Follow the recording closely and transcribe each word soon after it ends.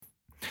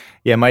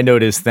Yeah, my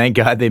note is, thank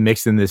God they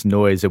mixed in this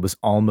noise. It was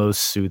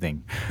almost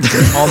soothing.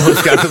 It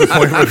almost got to the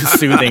point where it was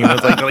soothing. And I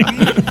was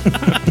like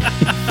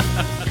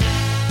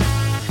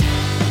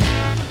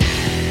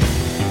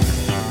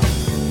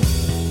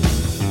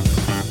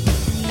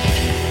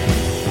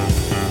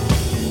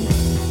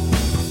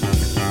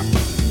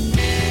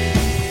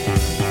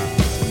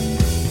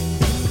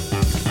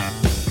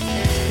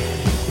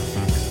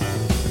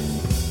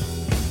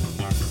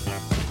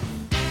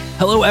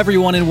Hello,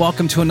 everyone, and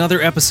welcome to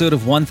another episode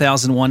of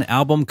 1001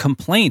 Album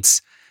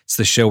Complaints. It's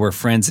the show where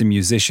friends and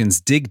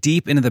musicians dig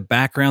deep into the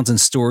backgrounds and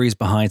stories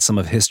behind some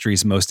of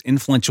history's most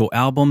influential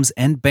albums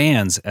and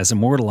bands, as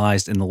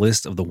immortalized in the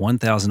list of the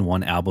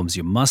 1001 albums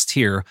you must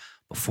hear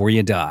before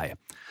you die.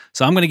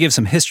 So I'm going to give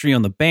some history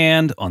on the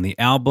band, on the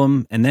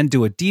album, and then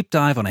do a deep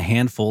dive on a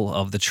handful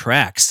of the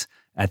tracks.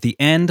 At the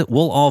end,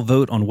 we'll all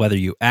vote on whether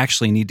you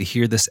actually need to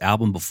hear this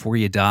album before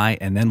you die,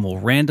 and then we'll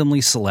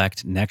randomly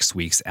select next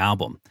week's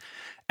album.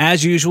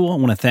 As usual, I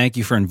want to thank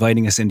you for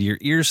inviting us into your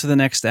ears for the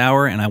next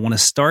hour, and I want to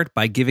start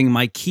by giving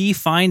my key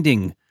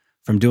finding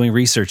from doing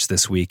research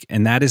this week,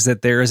 and that is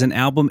that there is an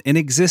album in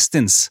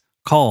existence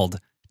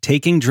called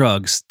Taking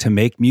Drugs to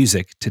Make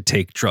Music to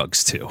Take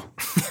Drugs To.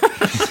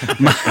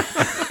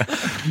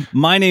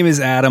 My name is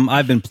Adam.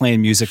 I've been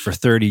playing music for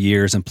 30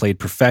 years and played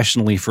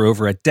professionally for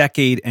over a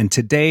decade, and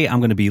today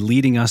I'm going to be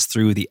leading us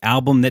through the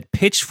album that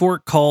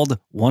Pitchfork called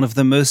one of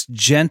the most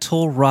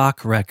gentle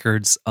rock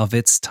records of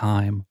its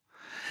time.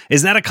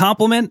 Is that a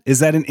compliment? Is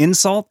that an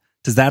insult?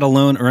 Does that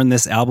alone earn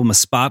this album a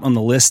spot on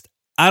the list?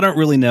 I don't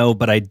really know,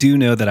 but I do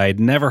know that I had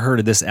never heard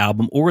of this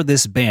album or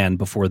this band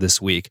before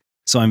this week.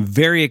 So I'm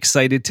very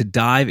excited to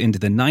dive into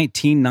the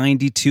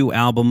 1992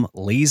 album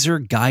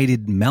Lazer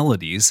Guided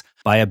Melodies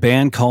by a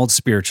band called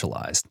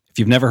Spiritualized. If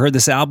you've never heard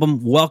this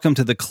album, welcome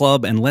to the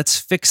club, and let's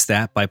fix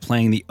that by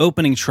playing the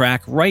opening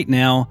track right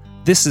now.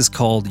 This is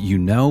called You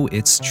Know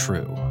It's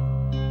True.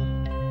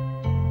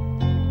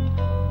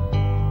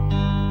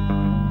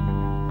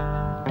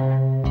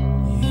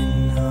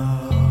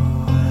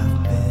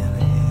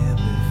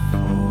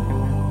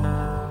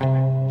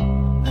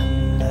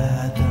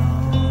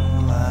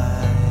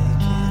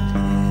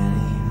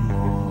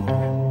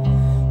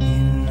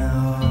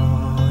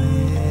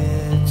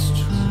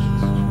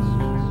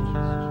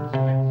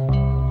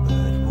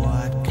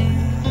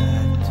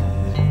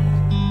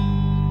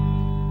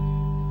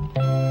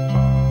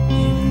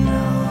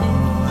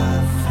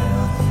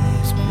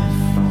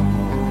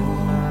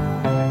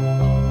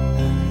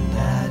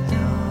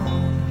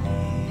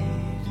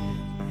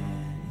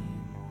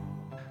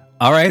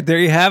 All right, there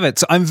you have it.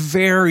 So I'm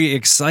very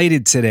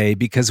excited today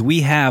because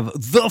we have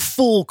the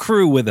full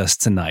crew with us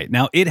tonight.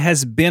 Now, it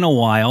has been a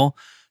while,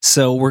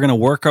 so we're going to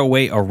work our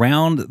way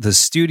around the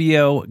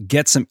studio,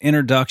 get some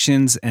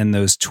introductions and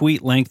those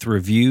tweet-length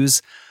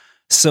reviews.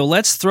 So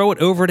let's throw it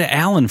over to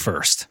Alan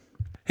first.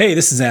 Hey,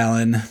 this is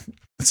Alan.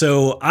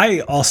 So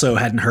I also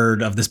hadn't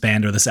heard of this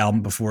band or this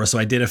album before, so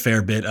I did a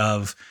fair bit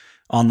of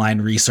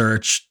online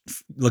research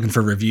looking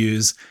for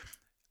reviews.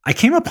 I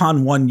came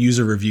upon one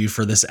user review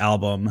for this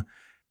album.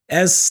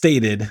 As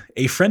stated,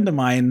 a friend of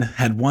mine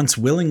had once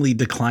willingly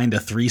declined a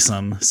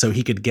threesome so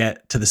he could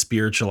get to the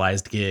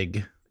Spiritualized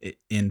gig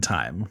in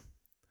time.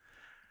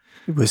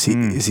 Is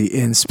he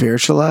in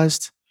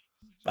Spiritualized?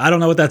 I don't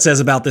know what that says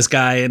about this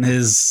guy and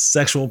his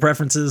sexual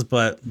preferences,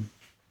 but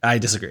I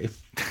disagree.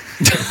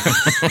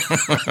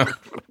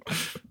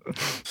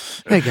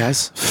 Hey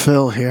guys,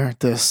 Phil here.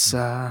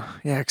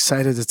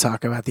 Excited to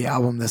talk about the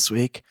album this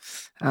week.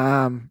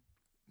 My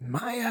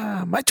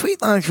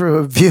tweet line for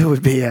a review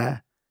would be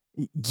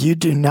you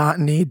do not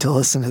need to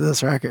listen to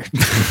this record.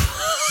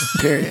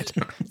 Period.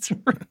 It's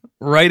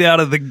right out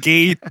of the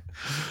gate.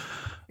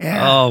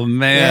 Yeah. Oh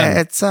man. Yeah,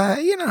 it's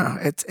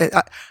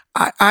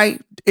I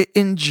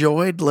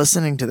enjoyed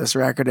listening to this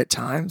record at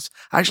times.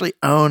 I actually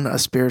own a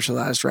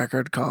Spiritualized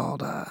record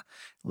called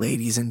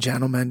Ladies and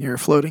Gentlemen, You're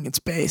Floating in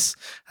Space.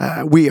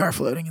 We Are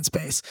Floating in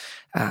Space.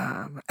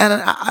 And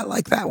I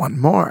like that one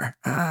more.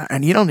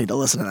 And you don't need to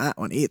listen to that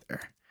one either.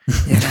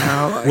 You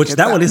know, Which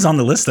that one is on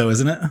the list though,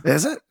 isn't it?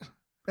 Is it?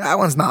 That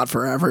one's not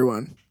for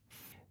everyone.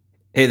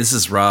 Hey, this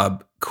is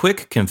Rob.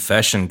 Quick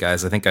confession,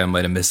 guys. I think I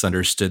might have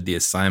misunderstood the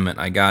assignment.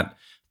 I got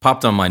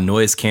popped on my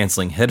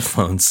noise-canceling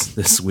headphones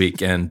this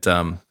week, and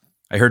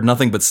I heard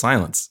nothing but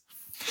silence.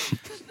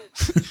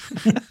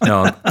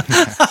 No,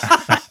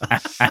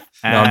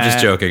 I'm just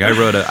joking. I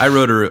wrote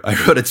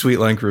a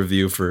tweet-length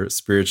review for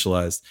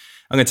Spiritualized.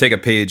 I'm going to take a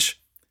page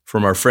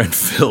from our friend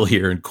Phil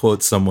here and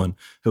quote someone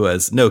who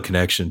has no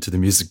connection to the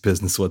music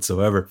business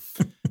whatsoever.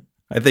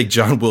 I think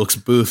John Wilkes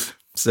Booth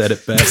said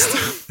it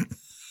best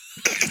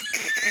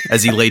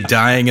as he lay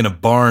dying in a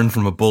barn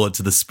from a bullet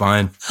to the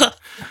spine.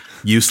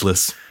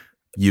 Useless.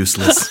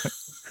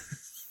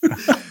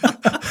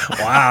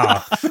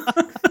 Wow.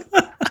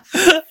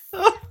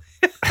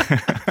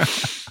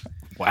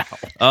 Wow.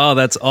 Oh,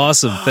 that's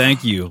awesome.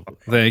 Thank you.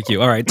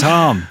 All right,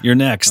 Tom, you're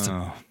next.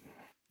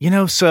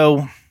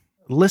 So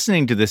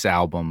listening to this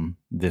album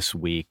this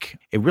week,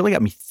 it really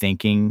got me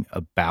thinking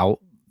about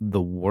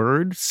the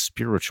word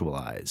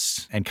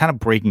spiritualized and kind of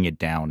breaking it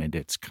down into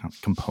its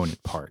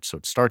component parts. So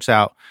it starts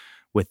out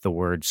with the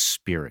word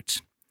spirit.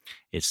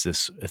 It's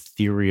this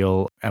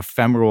ethereal,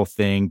 ephemeral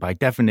thing. By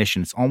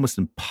definition, it's almost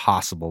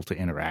impossible to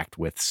interact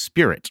with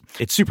spirit.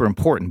 It's super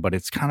important, but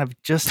it's kind of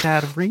just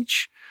out of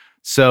reach.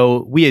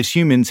 So we as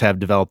humans have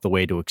developed a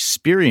way to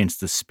experience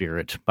the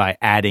spirit by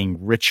adding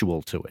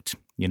ritual to it.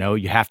 You know,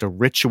 you have to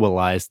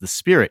ritualize the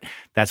spirit.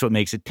 That's what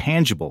makes it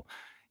tangible.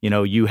 You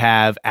know, you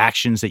have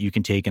actions that you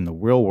can take in the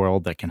real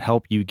world that can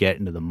help you get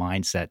into the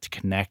mindset to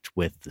connect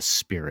with the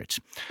spirit.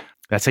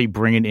 That's how you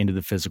bring it into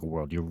the physical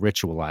world. You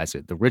ritualize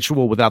it. The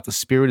ritual without the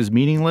spirit is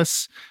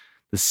meaningless.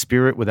 The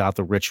spirit without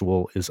the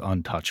ritual is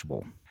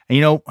untouchable. And,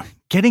 you know,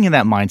 getting in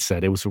that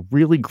mindset, it was a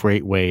really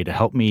great way to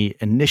help me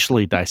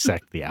initially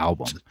dissect the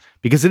album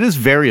because it is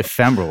very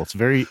ephemeral. It's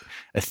very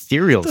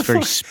ethereal. It's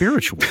very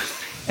spiritual.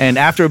 And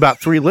after about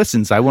 3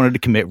 listens, I wanted to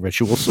commit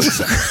ritual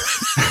suicide.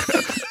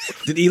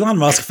 Did Elon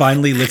Musk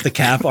finally lift the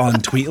cap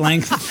on tweet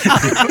length?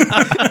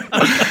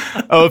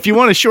 Oh, if you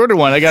want a shorter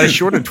one, I got a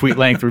shorter tweet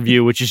length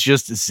review, which is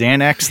just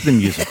Xanax the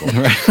musical.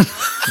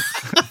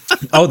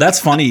 Oh, that's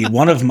funny.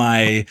 One of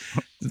my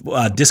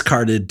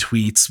discarded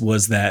tweets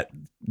was that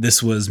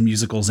this was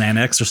musical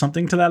Xanax or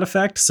something to that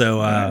effect.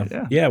 So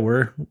yeah,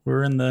 we're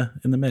in the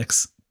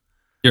mix.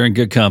 You're in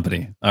good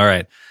company. All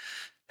right.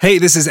 Hey,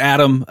 this is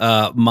Adam.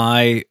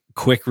 My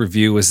quick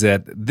review is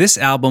that this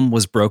album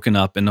was broken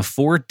up into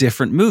 4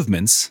 different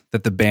movements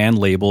that the band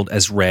labeled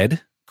as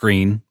red,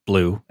 green,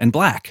 blue, and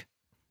black.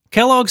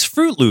 Kellogg's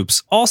Fruit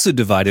Loops also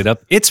divided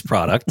up its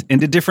product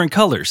into different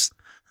colors,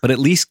 but at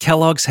least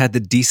Kellogg's had the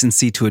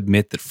decency to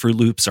admit that Fruit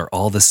Loops are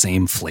all the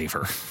same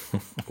flavor.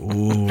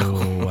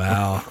 Ooh,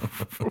 wow.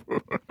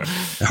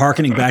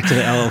 Harkening back to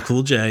the LL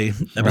Cool J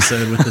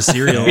episode with the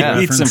cereal. Yeah,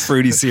 eat some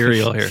fruity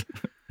cereal here.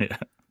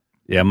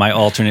 Yeah, my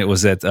alternate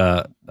was that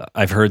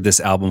I've heard this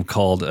album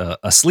called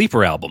a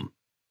sleeper album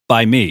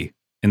by me,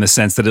 in the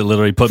sense that it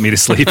literally put me to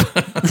sleep.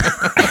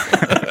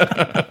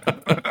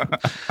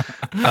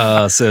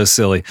 So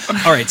silly.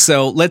 All right,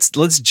 so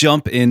let's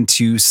jump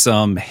into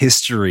some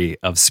history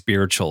of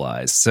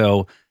Spiritualized.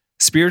 So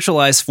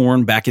Spiritualized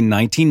formed back in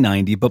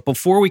 1990, but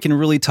before we can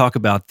really talk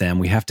about them,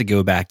 we have to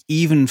go back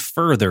even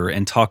further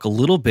and talk a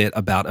little bit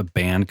about a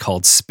band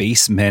called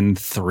Spacemen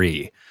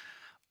 3.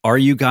 Are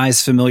you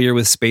guys familiar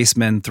with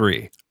Spacemen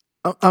 3?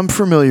 I'm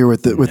familiar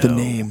with the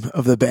name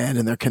of the band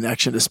and their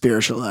connection to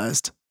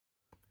Spiritualized.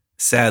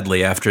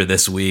 Sadly, after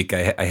this week,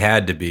 I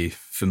had to be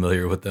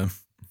familiar with them.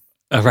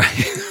 All right.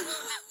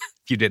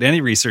 If you did any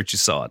research, you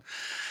saw it.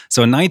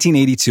 So in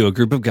 1982, a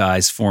group of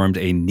guys formed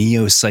a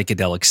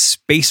neo-psychedelic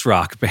space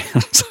rock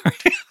band. Sorry.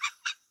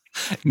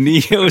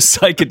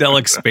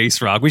 Neo-psychedelic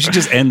space rock. We should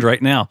just end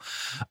right now.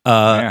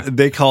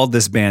 They called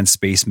this band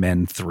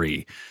Spacemen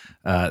 3.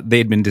 They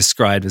had been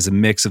described as a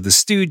mix of the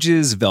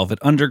Stooges, Velvet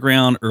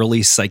Underground,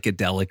 early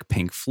psychedelic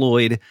Pink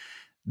Floyd.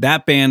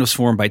 That band was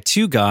formed by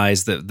 2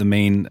 guys. The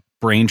main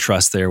brain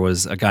trust there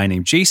was a guy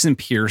named Jason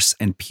Pierce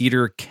and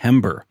Peter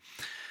Kember.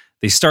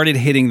 They started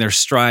hitting their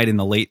stride in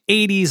the late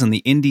 80s on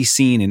the indie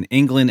scene in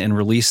England and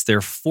released their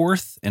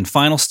 4th and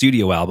final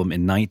studio album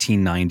in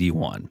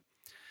 1991.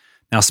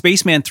 Now,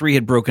 Spaceman 3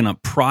 had broken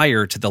up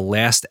prior to the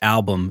last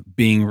album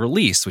being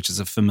released, which is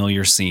a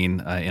familiar scene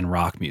in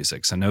rock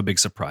music, so no big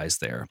surprise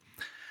there.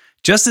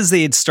 Just as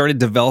they had started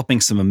developing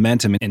some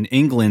momentum in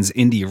England's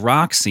indie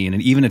rock scene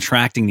and even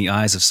attracting the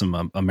eyes of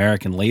some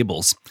American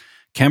labels,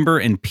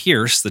 Kember and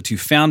Pierce, the 2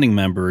 founding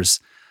members,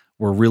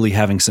 were really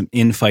having some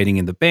infighting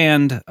in the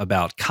band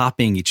about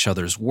copying each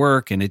other's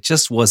work, and it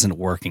just wasn't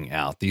working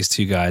out. These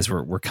 2 guys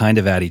were kind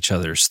of at each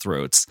other's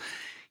throats.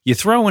 You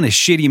throw in a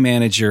shitty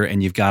manager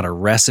and you've got a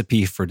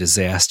recipe for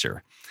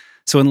disaster.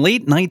 So in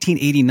late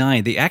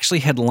 1989, they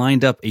actually had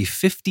lined up a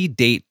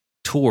 50-date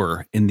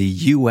tour in the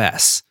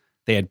U.S.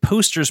 They had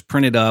posters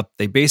printed up.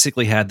 They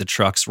basically had the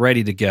trucks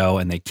ready to go,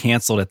 and they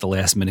canceled at the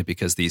last minute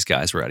because these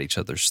guys were at each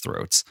other's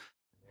throats.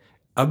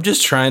 I'm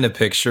just trying to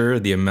picture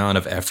the amount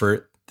of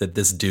effort that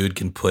this dude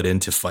can put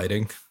into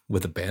fighting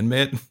with a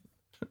bandmate.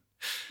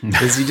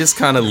 Is he just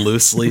kind of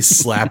loosely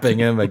slapping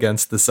him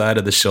against the side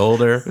of the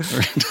shoulder?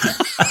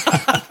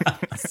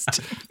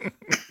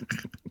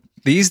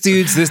 These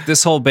dudes,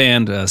 this whole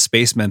band,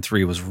 Spacemen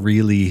 3, was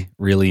really,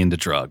 really into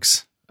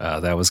drugs.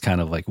 That was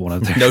kind of like one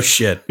of their... No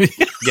shit.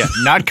 Yeah,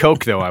 not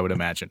coke, though, I would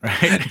imagine,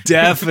 right?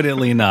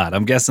 Definitely not.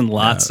 I'm guessing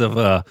lots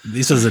of...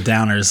 These are the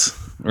downers.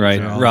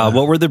 Right. Rob,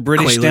 what were the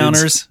British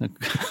downers?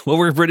 What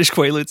were British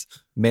Quaaludes?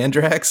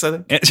 Mandrax,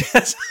 I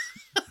think.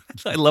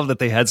 I love that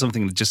they had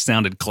something that just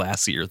sounded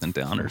classier than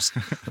downers.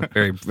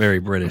 Very, very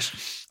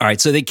British. All right,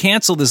 so they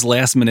canceled this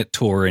last-minute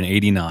tour in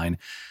 89.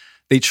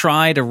 They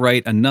tried to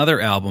write another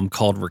album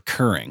called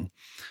Recurring.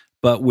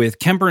 But with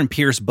Kember and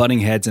Pierce butting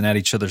heads and at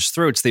each other's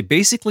throats, they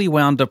basically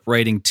wound up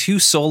writing 2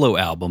 solo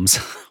albums,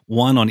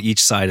 one on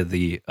each side of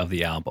the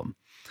album.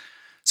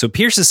 So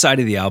Pierce's side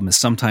of the album is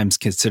sometimes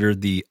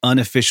considered the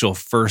unofficial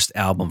first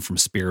album from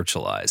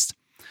Spiritualized.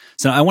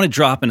 So I want to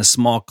drop in a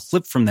small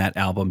clip from that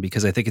album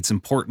because I think it's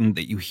important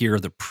that you hear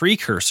the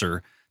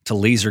precursor to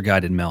Laser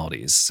Guided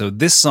Melodies. So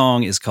this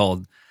song is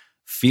called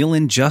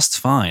Feeling Just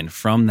Fine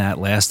from that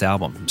last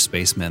album from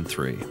Spacemen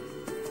 3.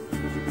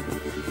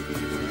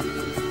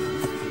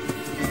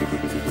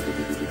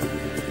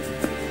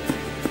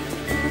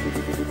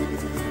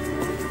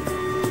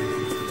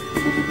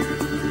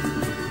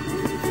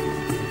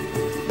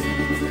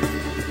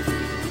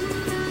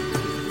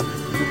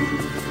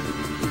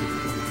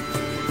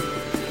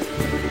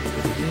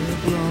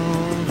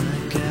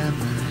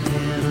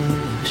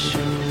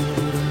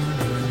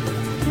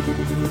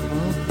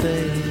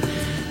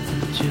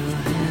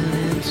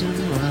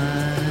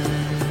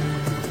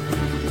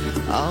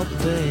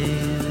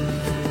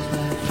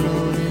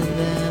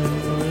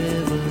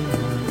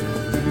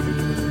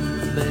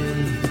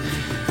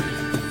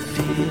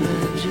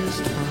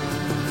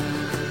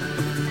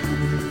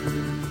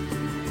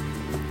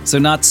 So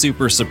not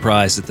super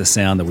surprised at the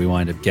sound that we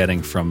wind up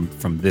getting from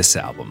this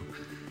album.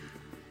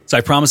 So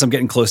I promise I'm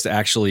getting close to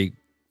actually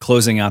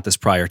closing out this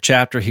prior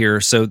chapter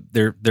here. So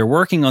they're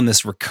working on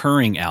this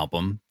recurring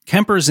album.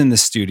 Kemper's in the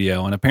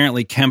studio, and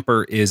apparently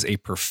Kemper is a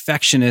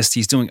perfectionist.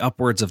 He's doing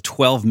upwards of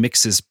 12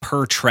 mixes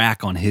per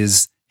track on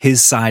his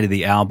side of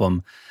the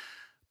album.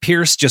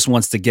 Pierce just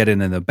wants to get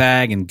it in the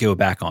bag and go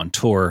back on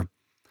tour.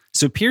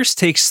 So Pierce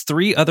takes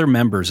 3 other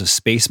members of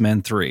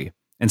Spacemen 3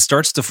 and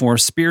starts to form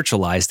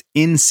Spiritualized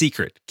in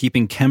secret,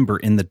 keeping Kemper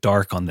in the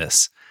dark on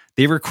this.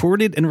 They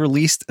recorded and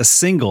released a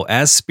single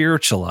as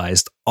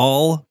Spiritualized,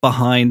 all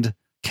behind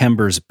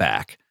Kemper's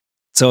back.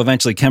 So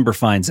eventually Kemper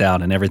finds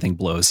out and everything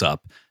blows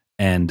up,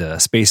 and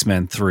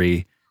Spacemen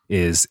 3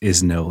 is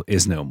no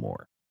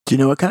more. Do you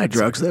know what kind of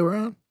drugs they were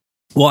on?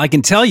 Well, I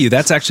can tell you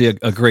that's actually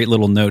a great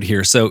little note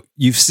here. So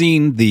you've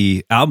seen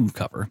the album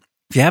cover.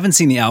 If you haven't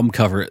seen the album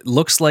cover, it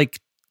looks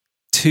like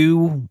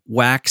 2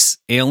 wax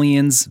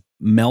aliens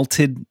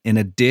melted in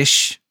a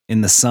dish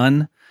in the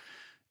sun,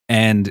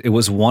 and it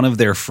was one of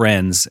their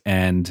friends.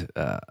 And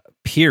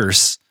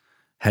Pierce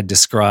had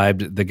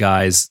described the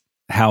guys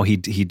how he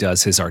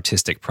does his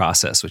artistic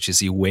process, which is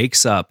he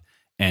wakes up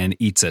and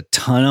eats a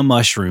ton of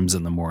mushrooms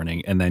in the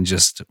morning and then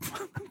just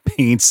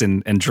paints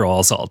and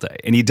draws all day.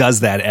 And he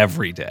does that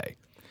every day.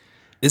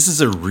 This is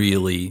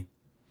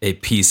a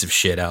piece of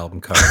shit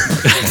album cover. I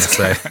want to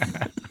say.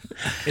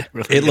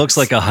 It looks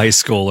like a high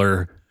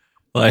schooler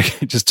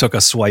just took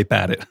a swipe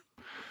at it.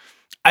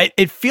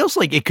 It feels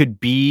like it could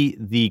be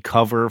the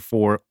cover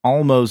for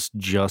almost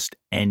just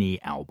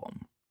any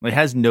album. It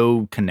has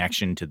no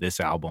connection to this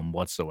album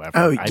whatsoever.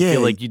 Oh, I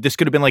feel like this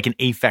could have been like an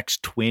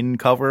Aphex Twin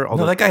cover.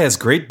 No, that guy has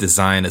great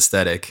design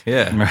aesthetic.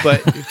 Yeah.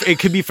 But it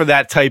could be for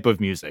that type of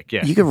music.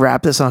 Yeah. You could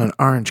wrap this on an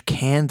orange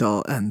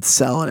candle and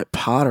sell it at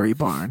Pottery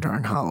Barn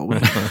during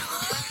Halloween.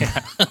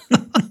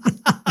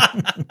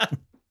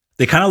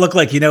 They kind of look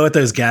like, at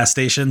those gas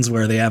stations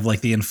where they have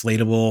like the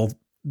inflatable,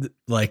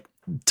 like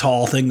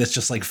tall thing that's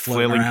just like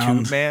floating Flailing around.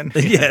 tube man.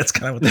 Yeah, it's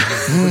kind of what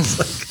that looks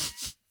like.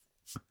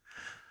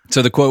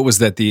 So the quote was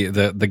that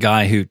the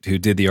guy who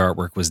did the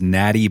artwork was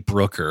Natty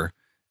Brooker.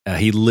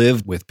 He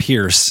lived with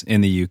Pierce in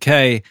the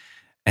UK,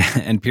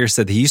 and Pierce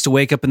said that he used to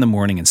wake up in the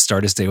morning and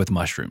start his day with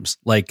mushrooms,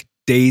 like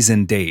days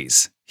and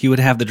days. He would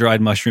have the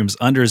dried mushrooms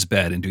under his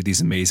bed and do these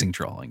amazing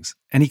drawings.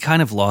 And he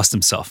kind of lost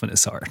himself in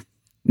his art.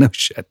 No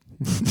shit.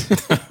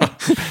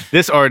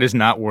 This art is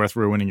not worth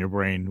ruining your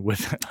brain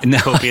with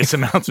copious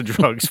amounts of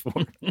drugs for.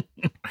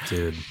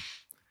 Dude.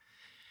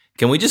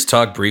 Can we just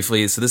talk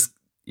briefly? So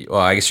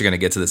I guess you're going to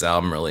get to this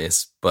album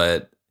release,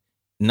 but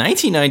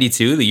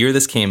 1992, the year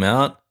this came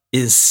out,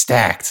 is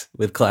stacked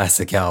with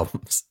classic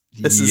albums.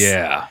 This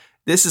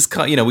is,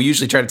 we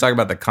usually try to talk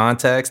about the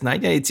context.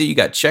 1992, you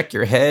got Check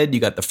Your Head,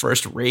 you got the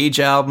first Rage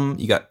album,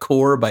 you got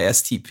Core by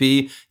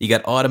STP, you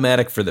got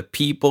Automatic for the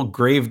People,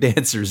 Grave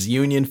Dancers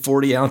Union,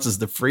 40 Ounces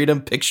to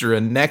Freedom, Picture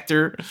of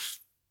Nectar.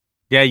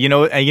 Yeah, you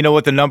know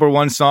what the number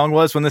 1 song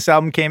was when this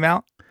album came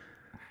out?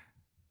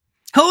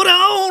 Hold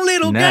on,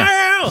 little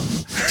girl.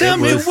 Tell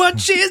me what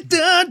she's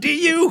done to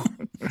you.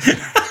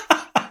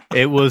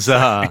 It was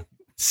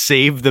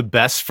Save the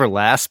Best for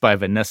Last by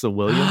Vanessa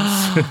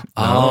Williams.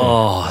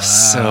 Wow.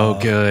 So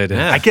good.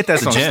 Yeah, I get that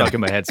song stuck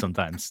in my head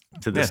sometimes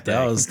to this day.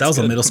 That was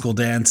a middle school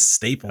dance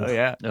staple.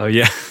 Oh,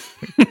 yeah.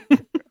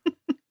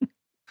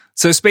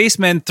 So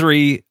Spacemen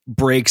 3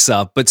 breaks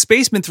up, but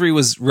Spacemen 3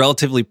 was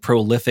relatively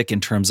prolific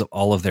in terms of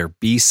all of their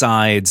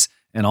B-sides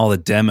and all the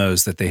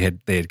demos that they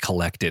had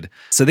collected.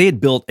 So they had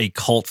built a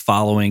cult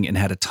following and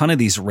had a ton of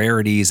these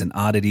rarities and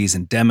oddities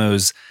and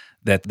demos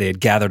that they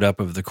had gathered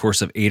up over the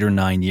course of 8 or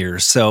 9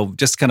 years. So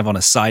just kind of on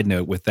a side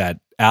note with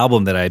that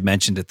album that I had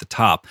mentioned at the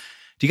top,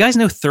 do you guys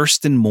know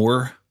Thurston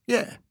Moore?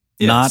 Yeah.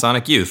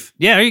 Sonic Youth.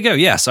 Yeah, there you go.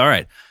 Yes, all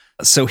right.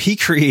 So he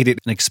created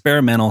an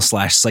experimental /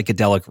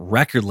 psychedelic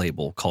record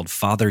label called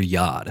Father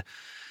Yod.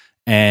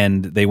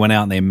 And they went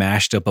out and they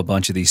mashed up a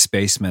bunch of these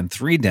Spacemen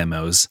 3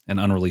 demos and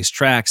unreleased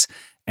tracks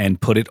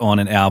and put it on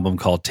an album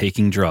called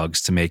Taking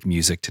Drugs to Make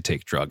Music to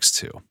Take Drugs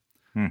To.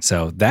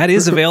 So that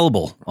is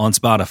available on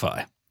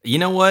Spotify. You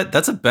know what?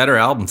 That's a better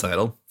album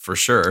title for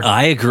sure.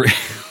 I agree.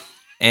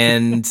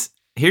 And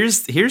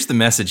here's the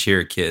message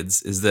here,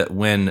 kids, is that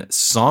when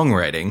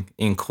songwriting,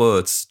 in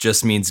quotes,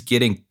 just means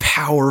getting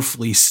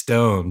powerfully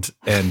stoned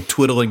and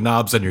twiddling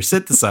knobs on your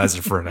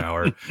synthesizer for an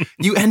hour,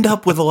 you end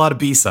up with a lot of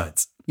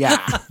B-sides. Yeah,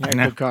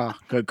 good call.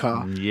 Good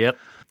call. Yep.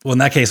 Well, in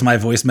that case, my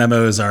voice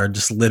memos are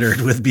just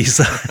littered with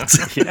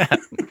B-sides. Yeah,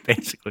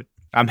 basically.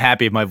 I'm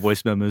happy if my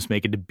voice memos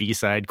make it to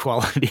B-side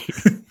quality.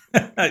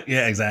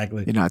 Yeah,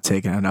 exactly. You're not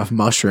taking enough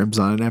mushrooms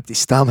on an empty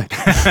stomach.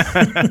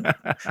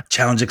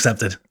 Challenge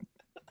accepted.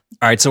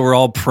 All right, so we're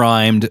all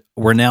primed.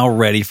 We're now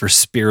ready for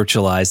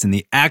Spiritualized and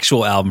the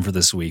actual album for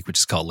this week, which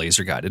is called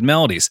Lazer Guided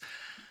Melodies.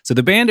 So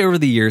the band over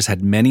the years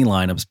had many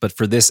lineups, but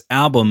for this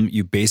album,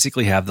 you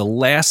basically have the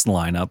last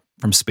lineup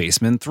from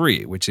Spacemen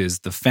 3, which is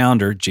the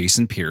founder,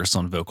 Jason Pierce,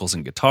 on vocals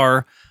and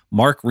guitar,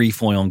 Mark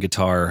Refoy on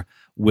guitar,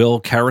 Will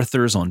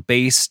Carruthers on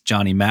bass,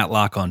 Johnny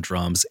Matlock on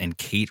drums, and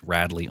Kate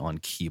Radley on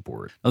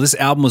keyboard. Now, this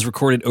album was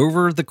recorded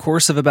over the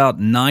course of about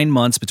 9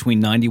 months between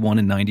 91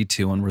 and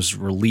 92 and was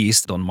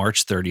released on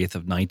March 30th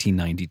of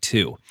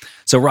 1992.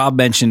 So Rob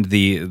mentioned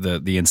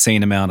the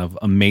insane amount of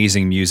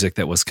amazing music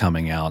that was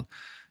coming out.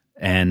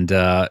 And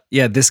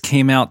this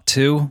came out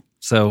too.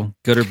 So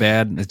good or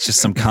bad, it's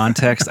just some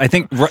context. I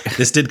think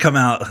this did come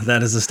out.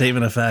 That is a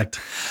statement of fact.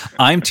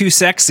 I'm Too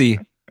Sexy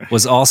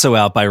was also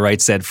out by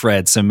Right Said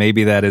Fred. So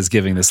maybe that is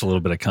giving this a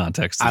little bit of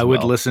context. I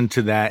would listen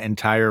to that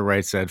entire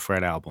Right Said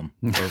Fred album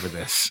over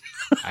this.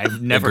 I've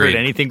never heard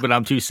anything but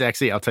I'm Too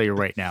Sexy. I'll tell you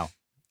right now.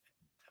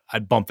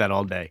 I'd bump that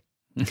all day.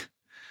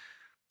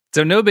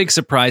 So no big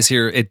surprise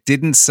here. It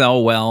didn't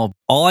sell well.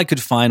 All I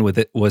could find with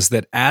it was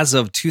that as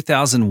of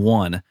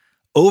 2001,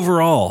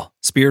 overall,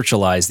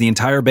 Spiritualized, the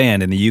entire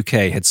band in the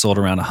UK, had sold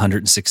around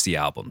 160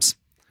 albums.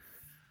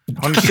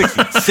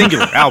 160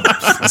 singular albums.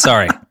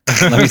 Sorry.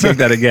 Let me take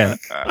that again.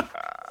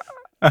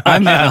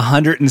 I'm at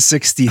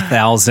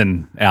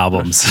 160,000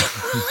 albums.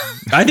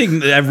 I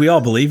think that we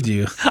all believed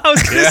you. I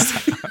was gonna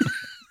say,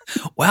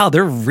 wow,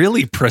 they're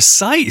really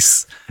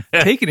precise,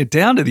 taking it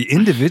down to the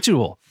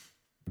individual.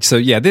 So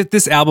yeah,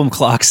 this album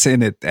clocks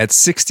in at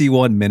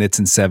 61 minutes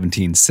and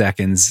 17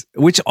 seconds,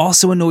 which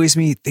also annoys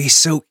me. They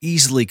so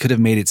easily could have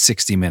made it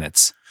 60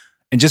 minutes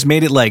and just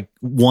made it like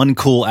one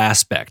cool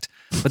aspect.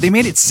 But they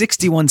made it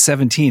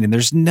 61:17, and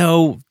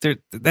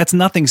that's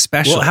nothing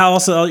special. Well, how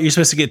else are you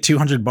supposed to get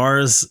 200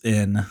 bars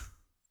in?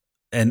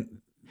 And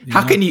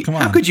how could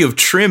you have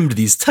trimmed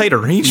these tight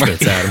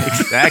arrangements, Adam?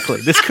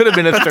 Exactly. This could have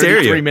been a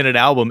 33-minute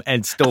album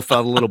and still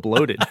felt a little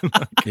bloated.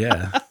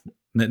 Yeah.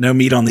 No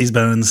meat on these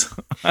bones.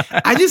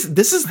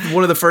 This is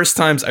one of the first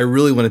times I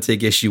really want to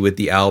take issue with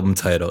the album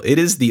title. It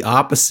is the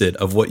opposite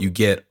of what you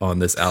get on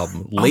this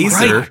album.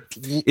 Lazer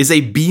is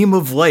a beam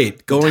of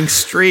light going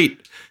straight,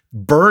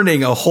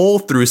 burning a hole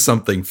through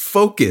something,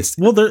 focused.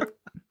 Well,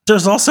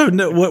 there's also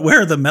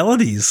where are the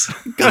melodies?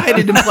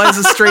 Guided implies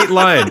a straight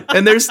line,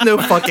 and there's no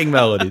fucking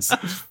melodies.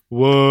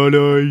 What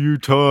are you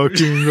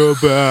talking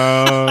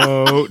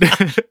about?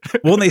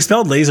 Well, and they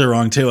spelled laser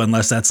wrong too,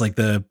 unless that's like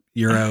the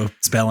Euro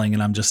spelling,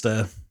 and I'm just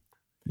a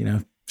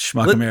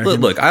schmuck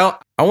American. Look, I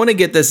want to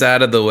get this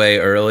out of the way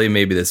early.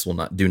 Maybe this will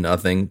not do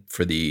nothing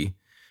for the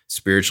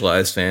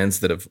Spiritualized fans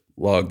that have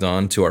logged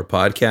on to our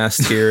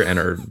podcast here and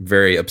are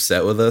very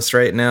upset with us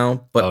right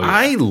now. But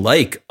I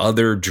like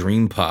other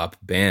dream pop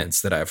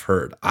bands that I've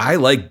heard. I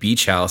like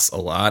Beach House a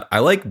lot. I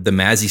like the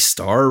Mazzy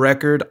Star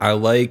record. I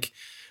like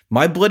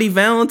My Bloody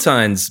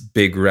Valentine's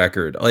big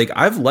record. Like,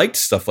 I've liked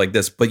stuff like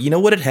this, but you know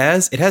what it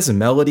has? It has a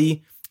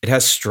melody. It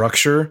has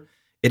structure.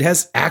 It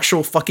has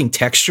actual fucking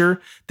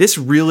texture. This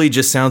really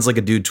just sounds like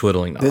a dude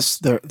twiddling knobs.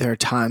 There are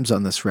times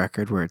on this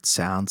record where it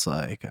sounds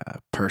like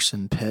a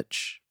person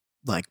pitch.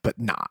 But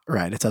not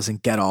right. It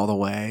doesn't get all the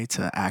way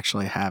to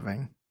actually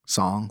having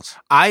songs.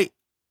 I'm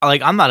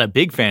not a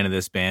big fan of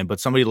this band, but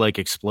somebody like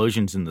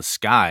Explosions in the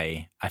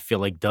Sky, I feel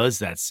like does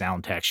that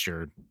sound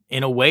texture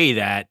in a way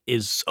that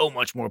is so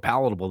much more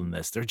palatable than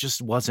this.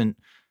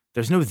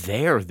 There's no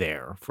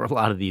there for a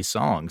lot of these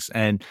songs.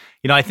 And,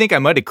 I think I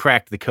might have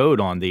cracked the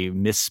code on the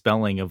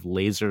misspelling of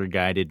Lazer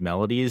Guided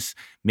Melodies.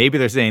 Maybe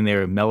they're saying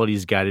they're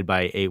melodies guided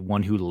by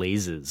one who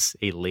lazes,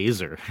 a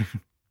laser.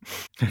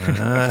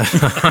 I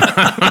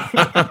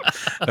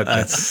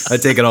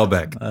take it all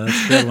back.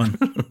 That's a good one.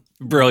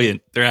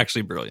 Brilliant. They're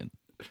actually brilliant.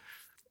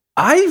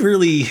 I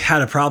really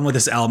had a problem with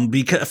this album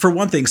because, for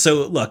one thing,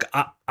 so look,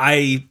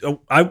 we're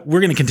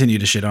going to continue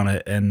to shit on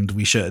it, and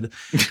we should.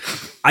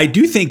 I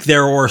do think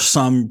there are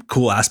some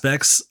cool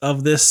aspects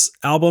of this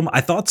album. I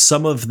thought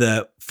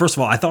first of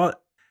all, I thought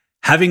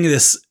having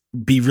this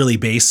be really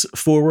bass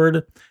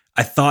forward,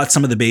 I thought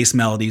some of the bass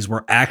melodies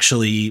were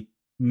actually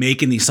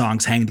making these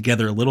songs hang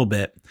together a little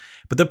bit.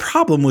 But the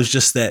problem was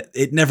just that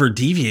it never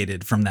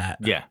deviated from that.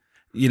 Yeah.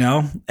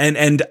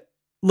 And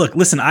look,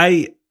 listen,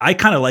 I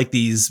kind of like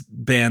these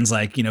bands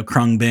like,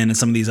 Krung Bin and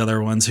some of these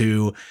other ones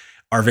who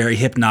are very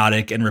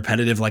hypnotic and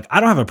repetitive. Like, I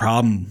don't have a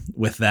problem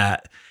with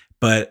that,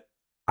 but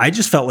I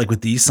just felt like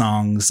with these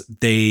songs,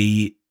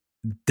 there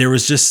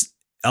was just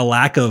a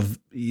lack of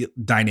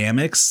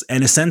dynamics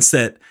and a sense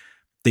that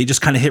they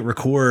just kind of hit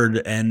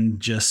record and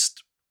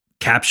just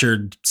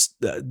captured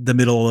the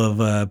middle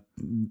of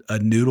a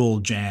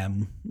noodle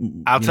jam.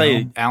 I'll tell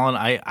you, Alan,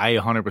 I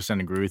 100%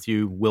 agree with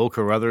you. Will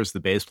Carruthers,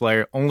 the bass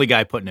player, only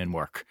guy putting in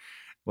work.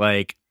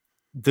 Like,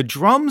 the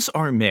drums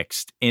are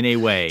mixed in a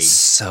way.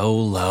 So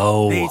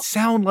low. They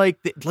sound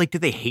like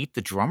did they hate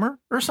the drummer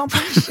or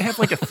something? They have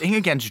like a thing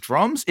against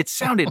drums. It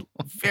sounded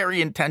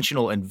very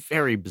intentional and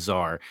very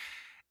bizarre.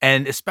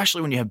 And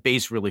especially when you have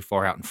bass really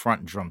far out in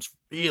front and drums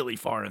really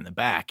far in the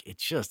back,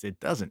 it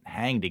doesn't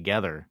hang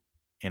together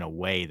in a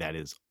way that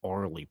is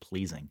orally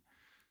pleasing.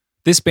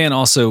 This band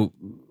also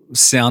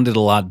sounded a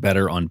lot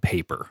better on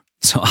paper.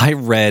 So I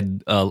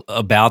read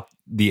about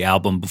the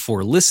album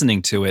before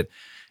listening to it,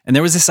 and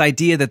there was this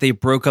idea that they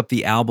broke up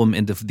the album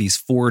into these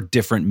 4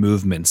 different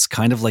movements,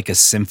 kind of like a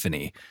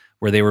symphony,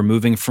 where they were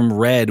moving from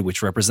red,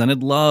 which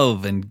represented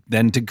love, and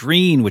then to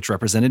green, which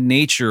represented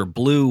nature,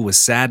 blue was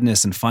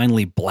sadness, and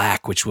finally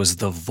black, which was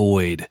the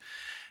void.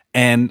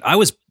 And I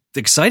was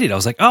excited. I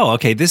was like, oh,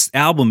 okay, this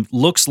album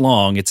looks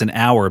long. It's an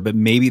hour, but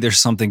maybe there's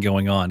something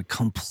going on.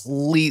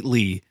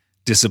 Completely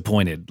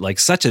disappointed. Like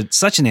such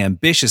an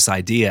ambitious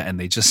idea,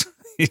 and it just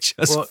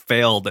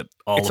failed at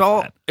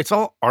all. It's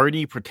all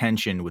arty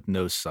pretension with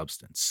no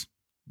substance.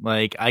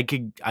 Like I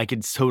could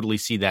totally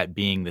see that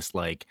being this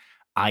like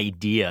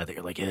idea that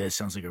you're like, it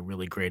sounds like a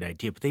really great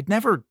idea, but they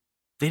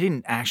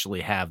didn't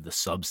actually have the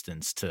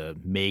substance to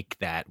make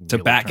that to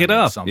really back turn it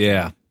up. into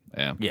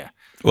Yeah.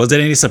 Was it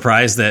any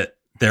surprise that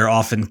they're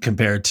often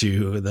compared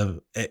to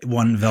the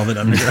One Velvet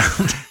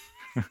Underground?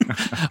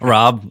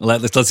 Rob,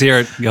 let's hear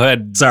it. Go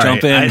ahead. Sorry,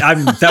 jump in.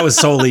 that was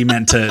solely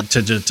meant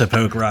to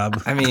poke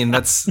Rob. I mean,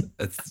 that's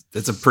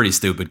a pretty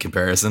stupid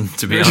comparison,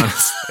 to be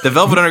honest. The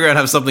Velvet Underground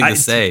have something to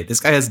say. This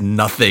guy has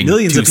nothing.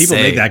 Millions to of people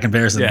say. make that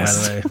comparison,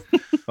 Yes. by the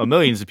way. Well,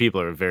 millions of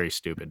people are very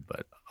stupid,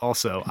 but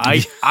also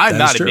I'm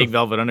not a true. big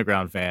Velvet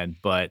Underground fan,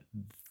 but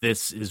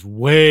this is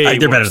way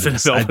They're better worse than than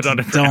this. Velvet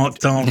Underground.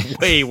 Don't.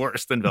 Way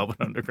worse than Velvet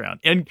Underground,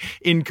 and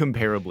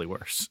incomparably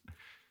worse.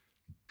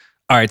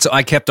 All right, so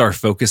I kept our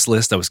focus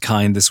list. I was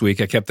kind this week.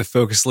 I kept the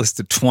focus list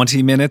to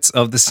 20 minutes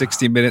of the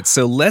 60 minutes.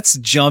 So let's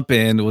jump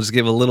in. We'll just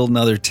give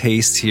another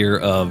taste here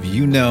of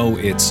You Know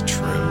It's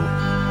True.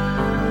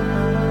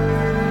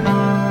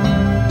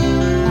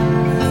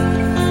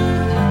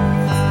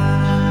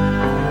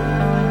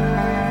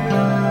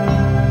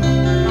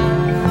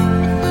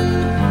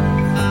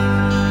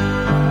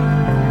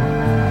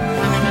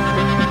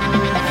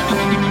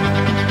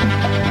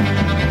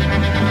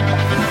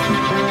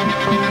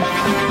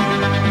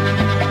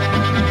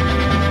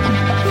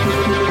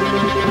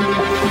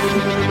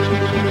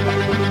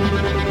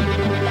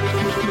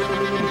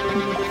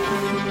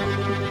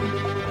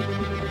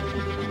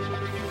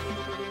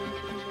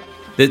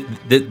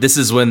 This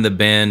is when the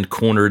band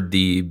cornered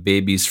the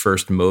baby's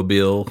first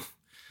mobile.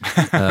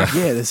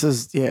 This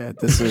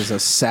is a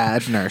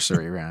sad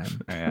nursery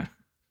rhyme. Yeah.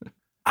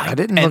 I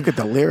didn't look at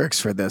the lyrics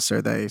for this.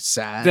 Are they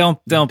sad?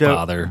 Don't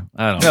bother.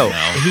 I don't know.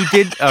 He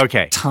did.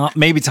 Okay.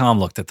 Maybe Tom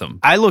looked at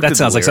them. I looked at That the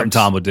sounds like something lyrics.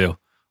 Tom would do.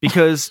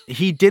 Because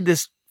he did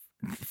this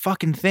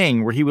fucking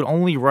thing where he would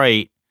only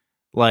write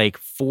like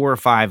 4 or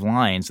 5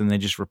 lines and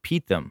then just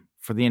repeat them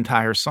for the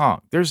entire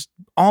song. There's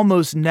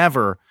almost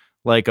never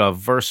like a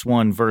verse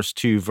 1, verse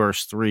 2,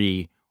 verse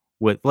 3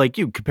 with like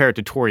you compare it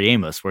to Tori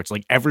Amos, where it's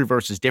like every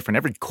verse is different.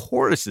 Every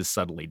chorus is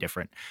subtly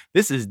different.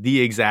 This is the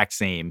exact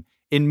same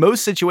in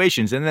most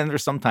situations. And then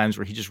there's sometimes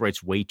where he just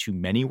writes way too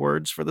many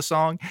words for the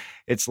song.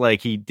 It's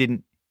like he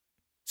didn't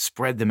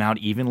spread them out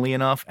evenly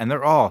enough. And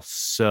they're all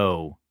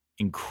so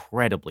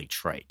incredibly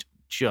trite.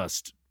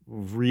 Just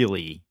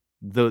really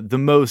the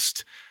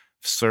most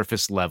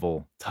surface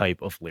level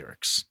type of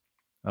lyrics.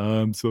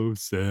 I'm so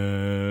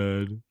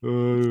sad.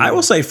 I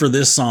will say for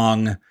this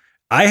song,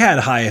 I had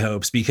high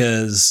hopes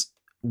because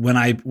when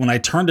I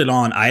turned it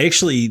on, I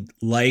actually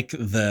like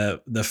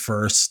the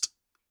first,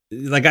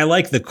 like I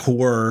like the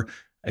core,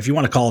 if you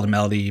want to call it a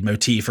melody,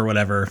 motif or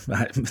whatever.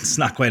 It's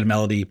not quite a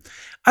melody.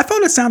 I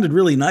thought it sounded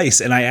really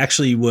nice, and I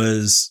actually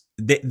was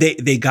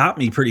they got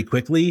me pretty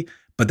quickly,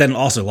 but then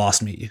also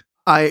lost me.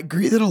 I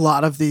agree that a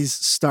lot of these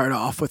start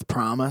off with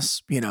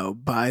promise,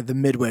 by the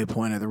midway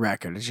point of the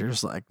record. You're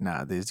just like,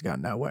 nah, these go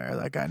nowhere.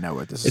 Like, I know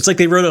what this is. It's like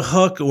they wrote a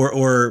hook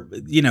or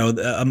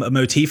a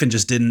motif and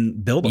just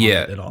didn't build on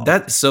it at all.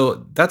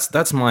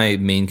 That's my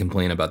main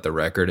complaint about the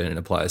record, and it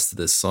applies to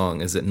this song,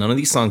 is that none of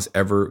these songs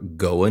ever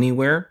go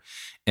anywhere.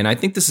 And I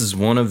think this is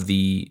one of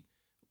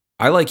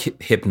I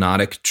like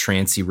hypnotic,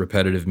 trancey,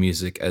 repetitive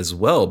music as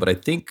well. But I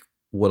think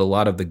what a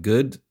lot of the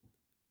good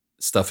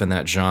stuff in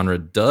that genre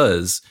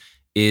does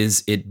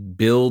is it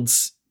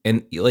builds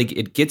and like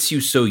it gets you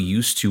so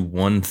used to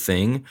one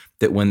thing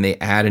that when they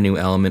add a new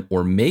element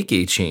or make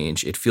a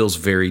change, it feels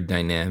very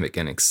dynamic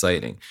and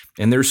exciting.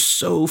 And there's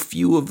so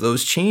few of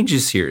those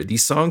changes here.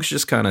 These songs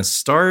just kind of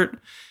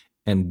start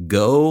and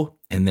go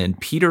and then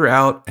peter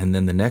out, and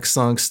then the next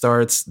song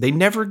starts. They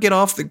never get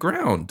off the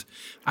ground.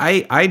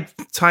 I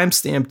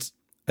timestamped,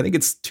 I think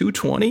it's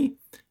 2:20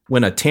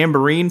 when a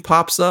tambourine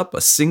pops up,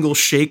 a single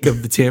shake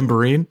of the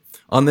tambourine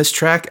on this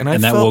track, and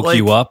that woke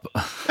you up.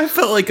 I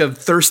felt like a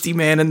thirsty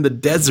man in the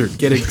desert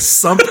getting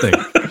something.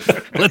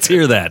 Let's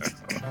hear that.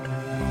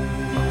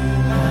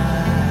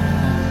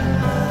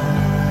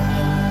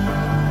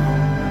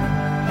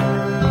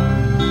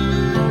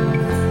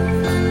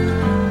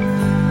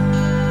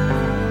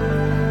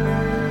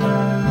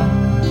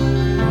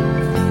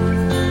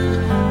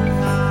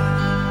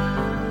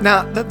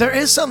 Now, there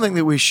is something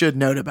that we should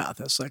note about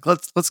this. Like,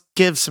 let's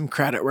give some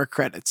credit where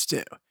credit's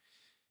due.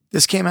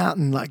 This came out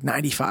in like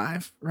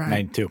 95, right?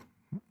 92.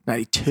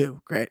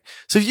 92, great.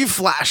 So if you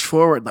flash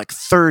forward like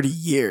 30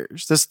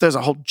 years, there's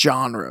a whole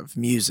genre of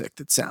music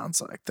that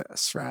sounds like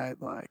this,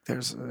 right? Like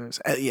there's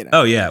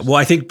Oh yeah. Well,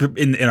 I think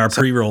in our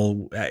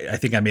pre-roll, I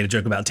think I made a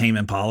joke about Tame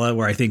Impala,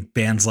 where I think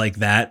bands like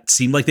that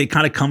seem like they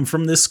kind of come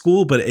from this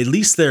school, but at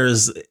least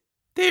there's an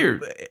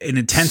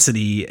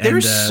intensity.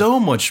 They're so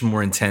much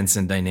more intense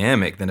and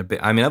dynamic than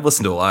I mean, I've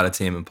listened to a lot of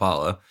Tame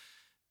Impala,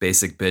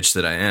 basic bitch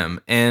that I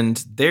am,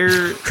 and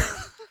they're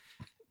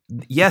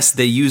yes,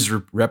 they use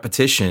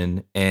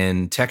repetition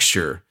and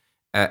texture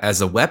as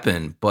a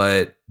weapon,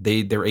 but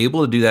they're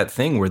able to do that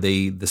thing where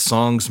the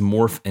songs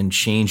morph and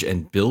change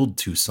and build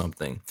to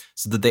something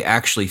so that they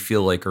actually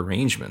feel like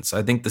arrangements.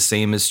 I think the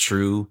same is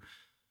true.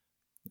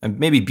 And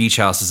maybe Beach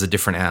House is a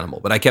different animal,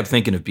 but I kept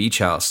thinking of Beach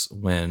House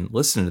when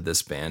listening to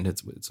this band.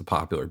 It's a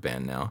popular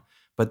band now,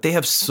 but they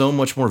have so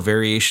much more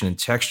variation in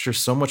texture,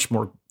 so much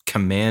more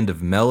command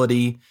of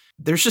melody.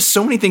 There's just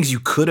so many things you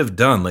could have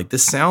done. Like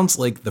this sounds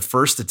like the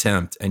first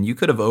attempt, and you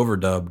could have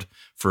overdubbed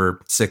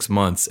for 6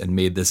 months and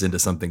made this into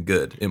something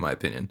good, in my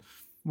opinion.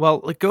 Well,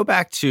 go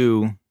back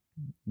to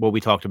what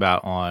we talked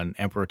about on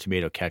Emperor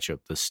Tomato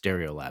Ketchup, the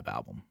Stereolab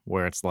album,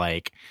 where it's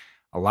like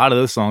a lot of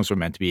those songs were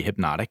meant to be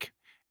hypnotic.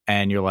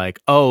 And you're like,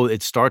 oh,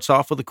 it starts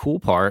off with a cool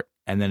part,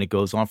 and then it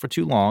goes on for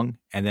too long,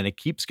 and then it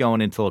keeps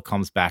going until it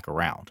comes back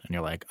around. And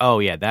you're like, oh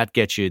yeah, that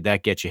gets you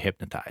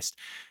hypnotized.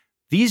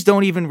 These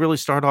don't even really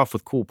start off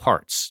with cool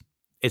parts.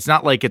 It's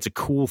not like it's a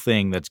cool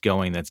thing that's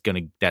gonna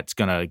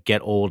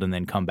get old and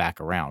then come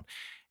back around.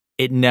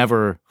 It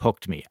never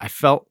hooked me. I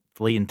felt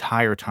the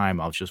entire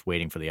time I was just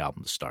waiting for the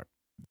album to start.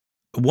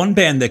 One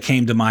band that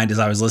came to mind as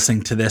I was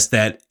listening to this,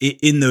 that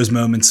in those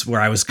moments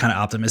where I was kind of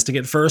optimistic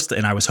at first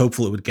and I was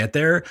hopeful it would get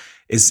there,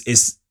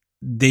 is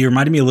they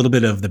reminded me a little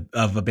bit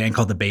of a band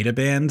called the Beta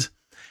Band,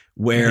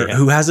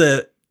 who has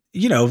they're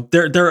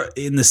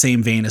in the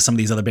same vein as some of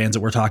these other bands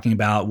that we're talking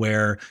about,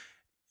 where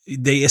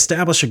they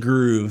establish a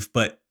groove,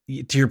 but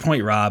to your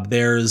point, Rob,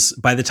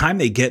 by the time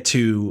they get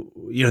to,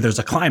 there's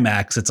a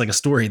climax, it's like a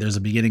story. There's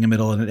a beginning, a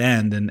middle, and an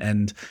end,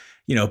 and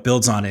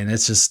builds on it. And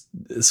it's just,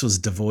 this was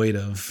devoid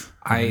of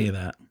any of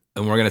that.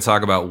 And we're going to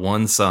talk about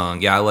one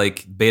song. Yeah, I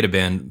like Beta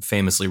Band,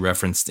 famously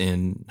referenced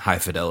in High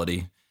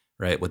Fidelity,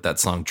 right? With that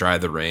song,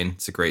 Drive the Rain.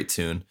 It's a great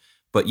tune.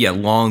 But yeah,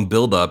 long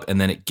build up, and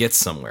then it gets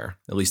somewhere,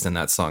 at least in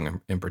that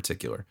song in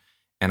particular.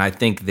 And I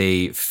think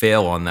they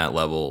fail on that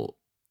level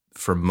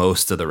for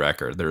most of the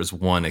record. There's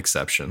one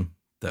exception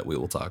that we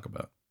will talk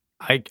about.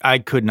 I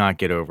could not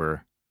get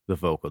over the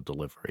vocal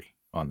delivery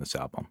on this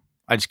album.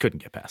 I just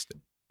couldn't get past it.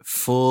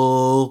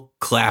 Full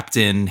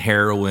Clapton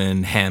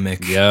heroin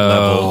hammock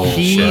level.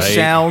 He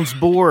sounds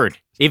bored.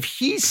 If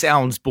he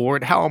sounds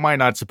bored, how am I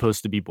not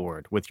supposed to be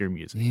bored with your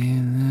music?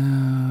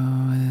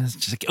 It's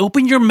just like,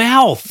 open your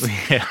mouth.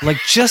 Yeah. Like,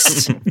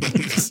 just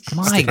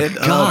my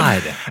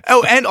God.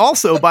 Oh, and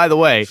also, by the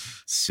way,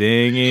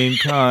 singing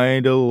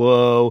kind of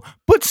low,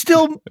 but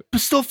still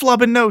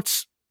flubbing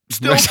notes.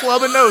 Still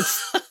flubbing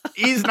notes.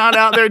 He's not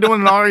out there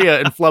doing an aria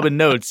and flubbing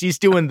notes. He's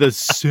doing the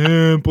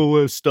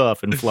simplest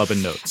stuff and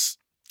flubbing notes.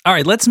 All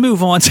right, let's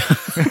move on to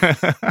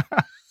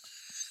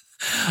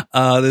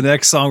the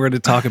next song we're going to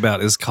talk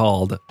about is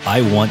called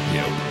I Want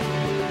You.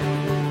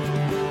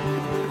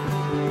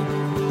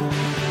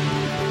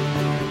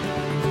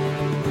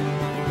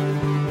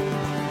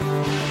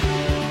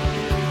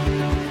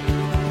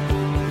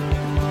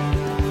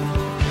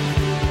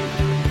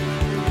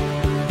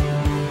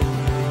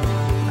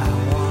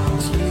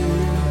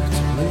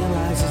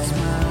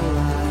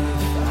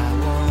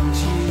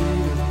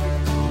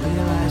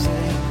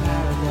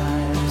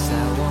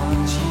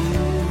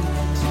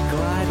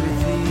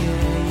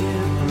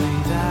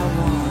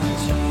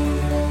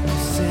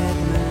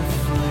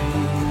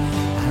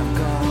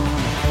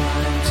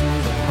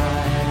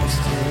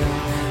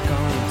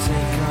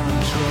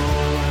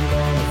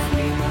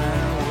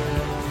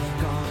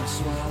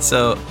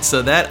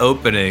 So that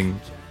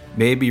opening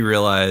made me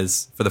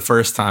realize for the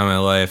first time in my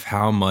life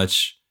how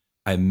much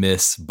I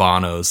miss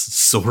Bono's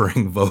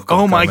soaring vocal.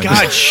 Oh my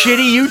God,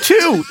 shitty you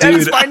too. That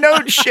is my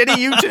note, shitty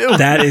you too.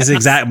 That is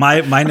exact.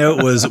 My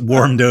note was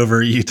warmed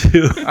over you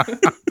too.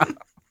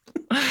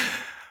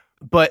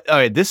 But all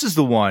right, this is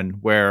the one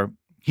where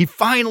he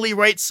finally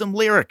writes some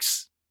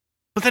lyrics.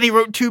 But then he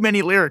wrote too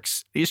many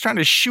lyrics. He's trying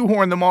to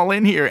shoehorn them all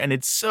in here, and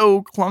it's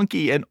so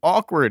clunky and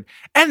awkward.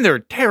 And they're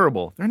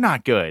terrible. They're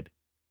not good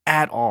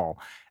at all.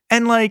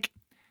 And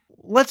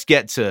let's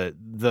get to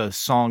the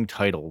song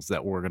titles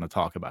that we're going to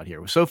talk about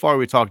here. So far,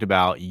 we talked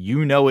about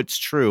You Know It's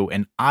True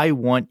and I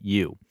Want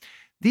You.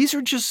 These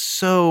are just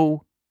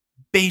so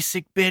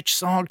basic bitch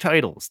song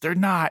titles. They're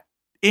not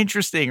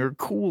interesting or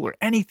cool or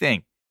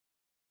anything.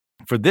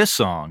 For this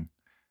song,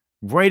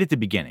 right at the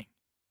beginning,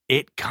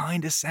 it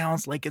kind of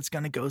sounds like it's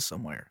going to go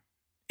somewhere.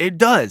 It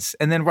does.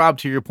 And then, Rob,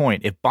 to your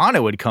point, if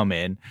Bono had come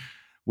in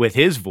with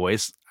his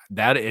voice,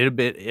 that it'd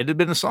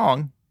been a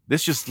song.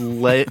 This just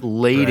laid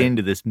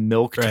into this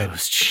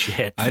milquetoast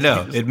shit. I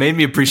know. It made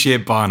me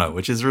appreciate Bono,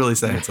 which is really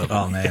saying something.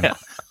 Oh man. Yeah.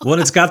 Well,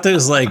 it's got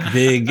those like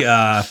big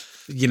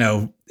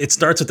it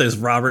starts with those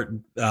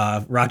Roger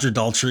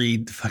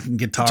Daltrey fucking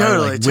guitar,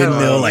 Totally, like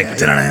windmill, totally. like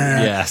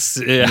Yeah. Yes.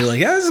 And Yeah. you're like,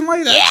 yeah, this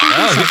might Here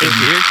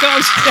it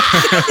comes.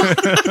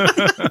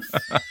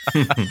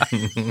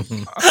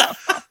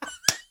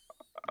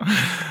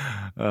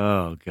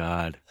 Oh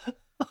God.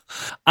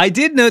 I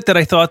did note that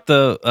I thought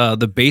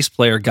the bass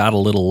player got a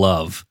little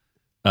love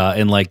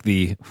in like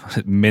the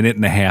minute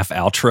and a half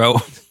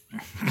outro.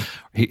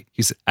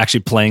 He's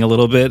actually playing a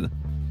little bit.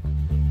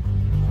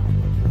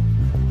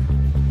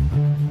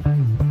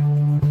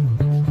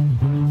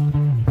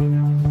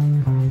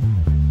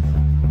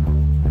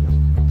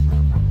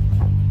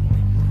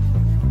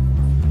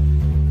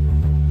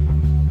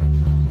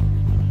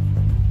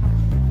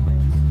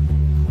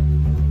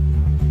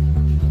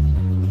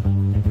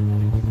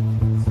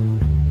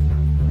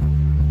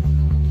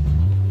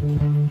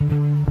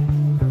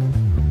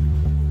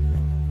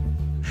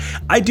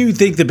 I do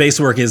think the bass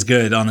work is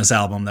good on this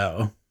album,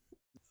 though.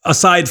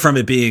 Aside from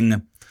it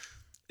being,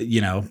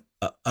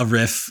 a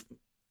riff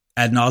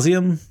ad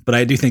nauseum, but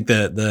I do think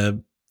that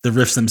the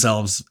riffs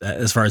themselves,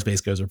 as far as bass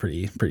goes, are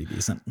pretty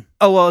decent.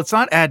 Oh, well, it's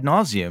not ad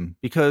nauseum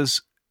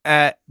because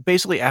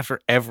basically after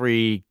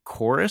every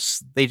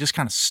chorus, they just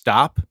kind of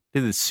stop,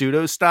 do the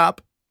pseudo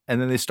stop, and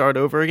then they start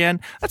over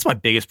again. That's my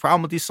biggest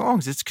problem with these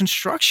songs. It's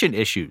construction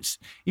issues.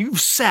 You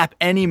sap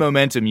any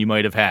momentum you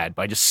might have had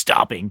by just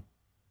stopping.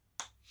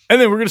 And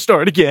then we're going to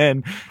start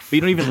again. But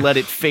you don't even let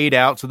it fade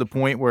out to the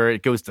point where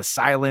it goes to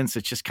silence.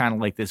 It's just kind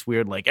of like this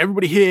weird, like,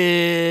 everybody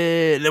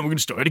hit, and then we're going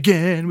to start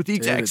again with the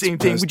exact same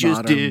thing we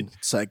just did.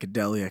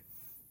 Psychedelic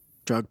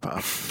drug pop.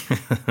 I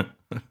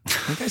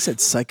think I said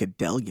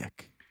psychedelic.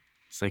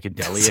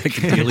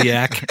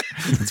 Psychedeliac.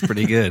 That's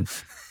pretty good.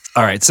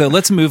 All right, so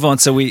let's move on.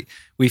 So we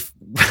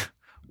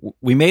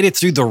made it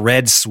through the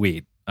red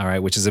suite, all right,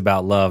 which is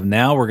about love.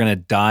 Now we're going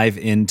to dive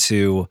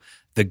into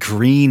the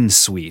green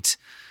suite.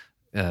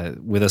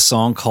 With a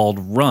song called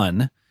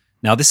Run.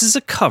 Now, this is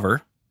a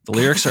cover. The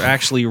lyrics are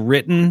actually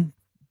written...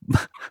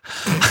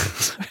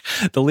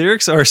 The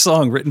lyrics are a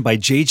song written by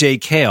J.J.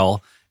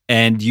 Cale,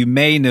 and you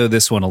may know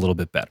this one a little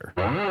bit better.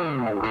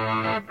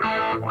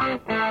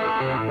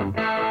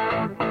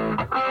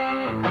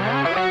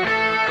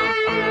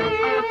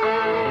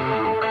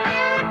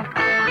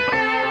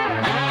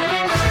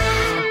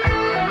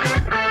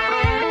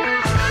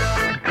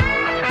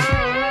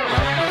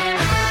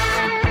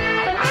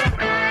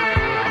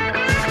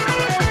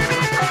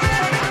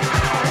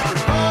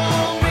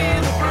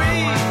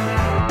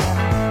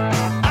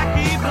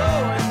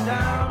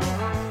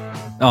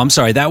 Oh, I'm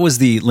sorry. That was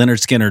the Leonard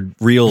Skinner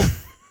real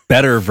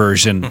better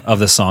version of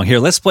the song. Here,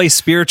 let's play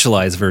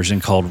Spiritualized version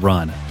called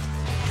Run.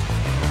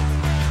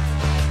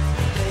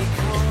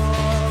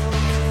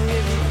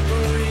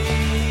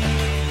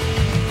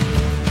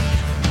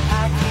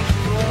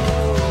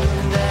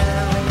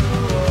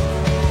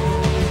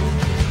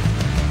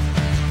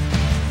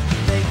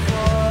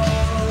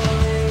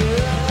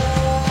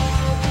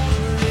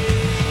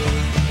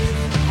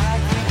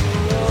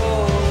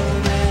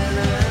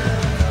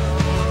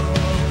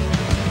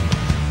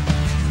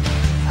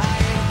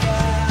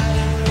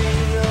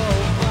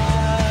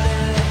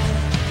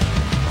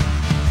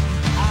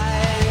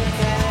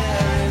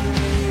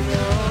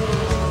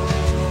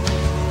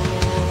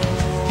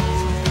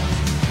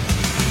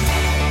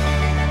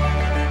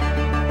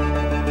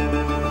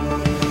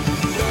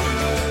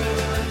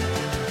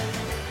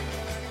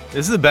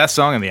 This is the best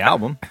song on the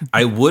album.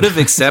 I would have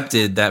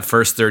accepted that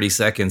first 30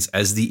 seconds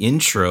as the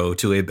intro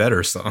to a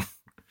better song.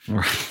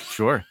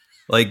 Sure.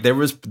 Like there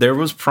was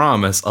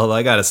promise. Although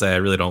I gotta say, I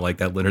really don't like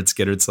that Leonard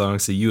Skinner song.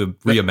 So you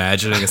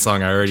reimagining a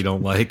song I already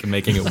don't like and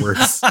making it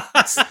worse.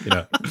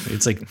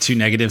 It's like two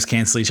negatives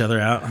cancel each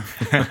other out.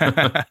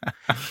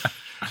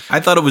 I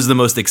thought it was the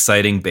most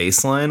exciting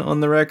bass line on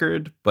the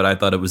record, but I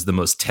thought it was the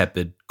most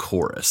tepid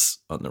chorus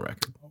on the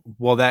record.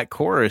 Well, that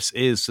chorus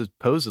is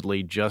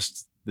supposedly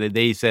just,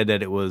 they said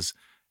that it was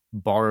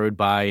inspired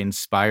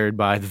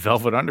by the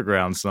Velvet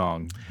Underground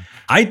song.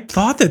 I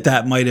thought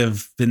that might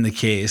have been the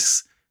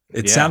case.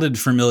 It sounded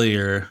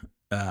familiar.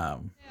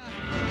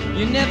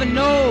 You never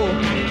know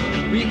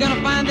where you're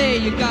gonna find there.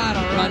 You gotta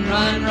run,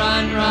 run,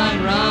 run,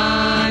 run,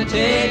 run.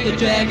 Take the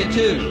jacket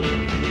too.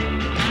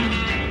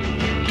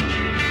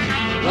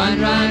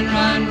 Run, run,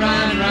 run,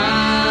 run,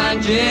 run.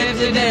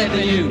 Gypsy death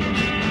to you.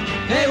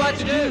 Hey, what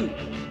you do?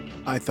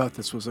 I thought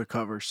this was a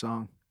cover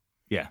song.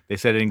 Yeah, they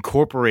said it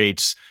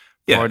incorporates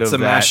part of it's a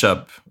that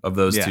mashup of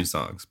those two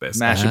songs,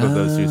 basically. Mashup of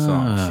those two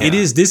songs. It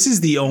is. This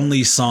is the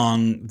only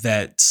song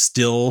that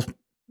still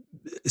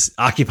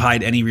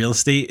occupied any real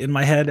estate in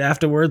my head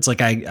afterwards.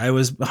 Like I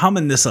was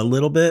humming this a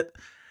little bit,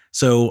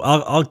 so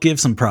I'll give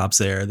some props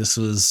there. This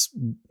was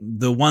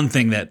the one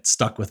thing that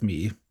stuck with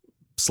me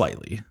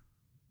slightly.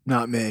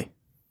 Not me.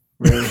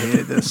 Really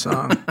hated this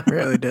song.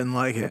 Really didn't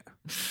like it.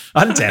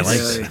 I didn't say I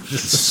liked Really. it.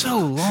 It's so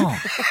long.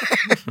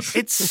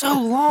 It's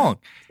so long.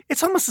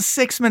 It's almost a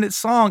 6-minute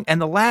song, and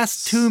the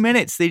last 2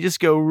 minutes they just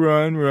go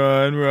run,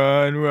 run,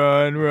 run,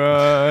 run,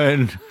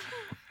 run.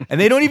 And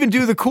they don't even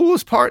do the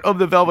coolest part of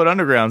the Velvet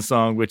Underground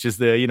song, which is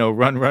the,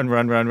 run, run,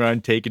 run, run,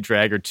 run, take a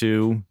drag or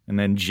two, and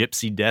then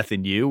Gypsy, Death,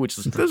 and You, which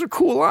is, those are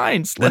cool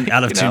lines. Then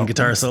out of tune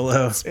guitar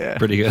solo. Yeah.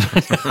 Pretty good.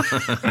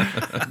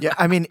 Yeah,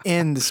 I mean,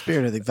 in the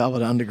spirit of the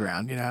Velvet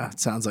Underground, it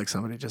sounds like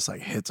somebody just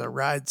like hits a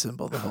ride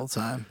cymbal the whole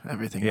time.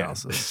 Everything Yeah.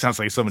 else It is. sounds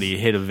like somebody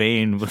hit a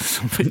vein with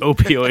some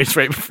opioids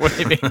right before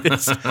they made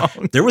this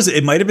song.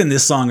 It might have been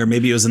this song, or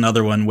maybe it was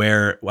another one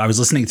where I was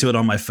listening to it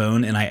on my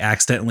phone and I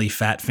accidentally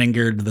fat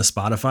fingered the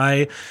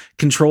Spotify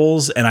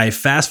controls and I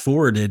fast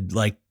forwarded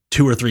like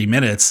 2 or 3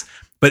 minutes,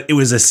 but it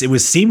was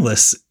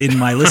seamless in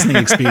my listening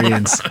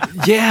experience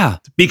Yeah.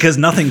 because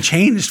nothing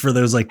changed for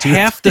those like 2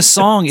 Half the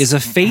song is a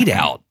fade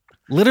out.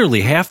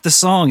 Literally, half the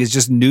song is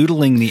just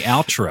noodling the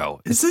outro.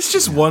 Is this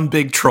just one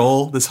big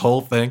troll, this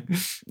whole thing?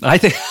 I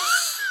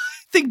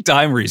think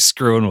Dimery's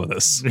screwing with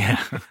us.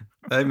 Yeah.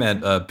 I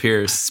meant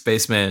Pierce,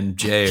 Spaceman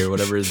J, or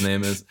whatever his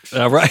name is.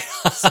 Right.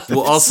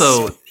 Well,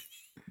 also,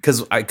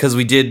 because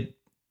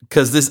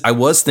I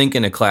was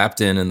thinking of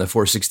Clapton and the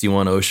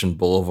 461 Ocean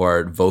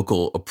Boulevard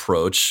vocal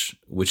approach,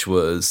 which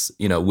was,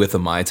 with a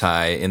Mai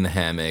Tai in the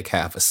hammock,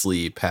 half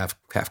asleep, half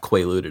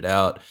quaaluded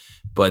out.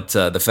 But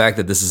the fact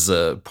that this is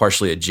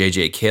partially a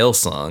J.J. Cale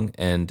song,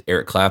 and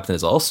Eric Clapton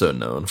is also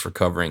known for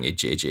covering a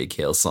J.J.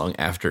 Cale song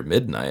After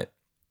Midnight,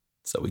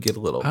 so we get a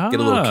little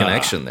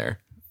connection there.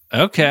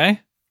 Okay.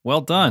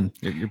 Well done.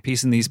 You're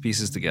piecing these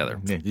pieces together.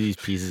 Yeah, these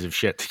pieces of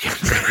shit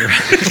together.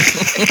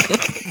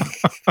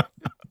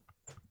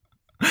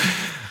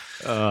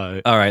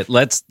 All right,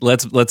 let's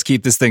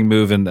keep this thing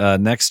moving.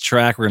 Next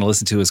track we're going to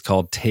listen to is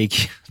called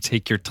 "Take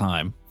Your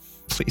Time."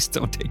 Please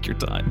don't take your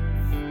time.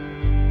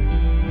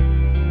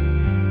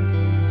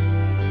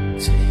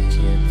 Take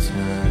your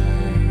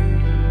time,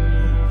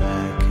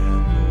 back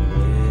up a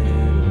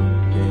little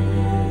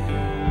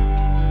bit.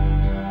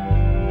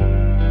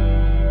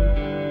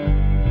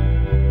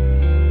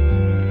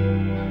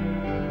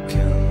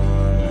 Come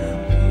on now,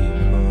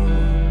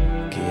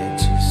 people,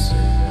 get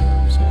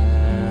yourselves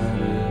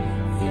out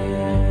of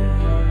here.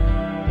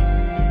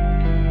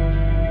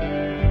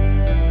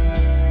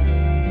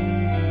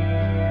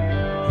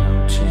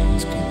 No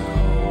chains can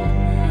hold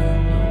me,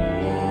 no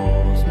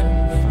walls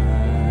can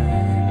find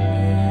me.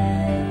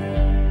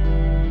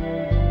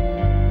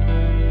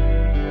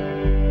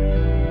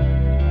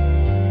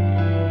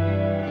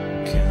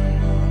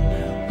 Come on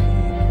now,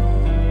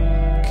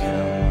 people,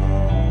 come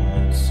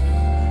on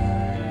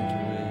inside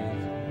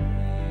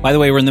with me. By the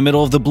way, we're in the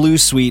middle of the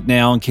Blues Suite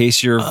now. In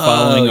case you're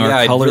following yeah, our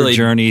I color really-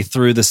 journey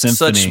through the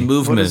symphony. Such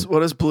movement.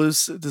 What is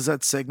blues? Does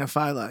that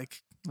signify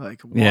like water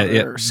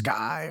Yeah. or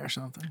sky or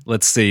something?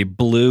 Let's see.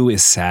 Blue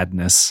is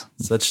sadness.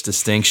 Such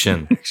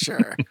distinction.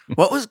 Sure.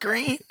 What was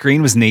green?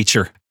 Green was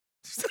nature.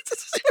 That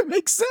doesn't even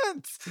make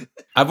sense.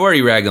 I've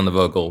already ragged on the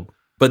vocal,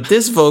 but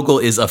this vocal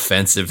is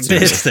offensive to me.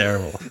 It's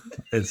terrible.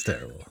 It's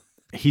terrible.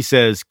 He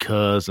says,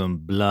 "'Cause I'm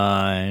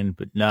blind,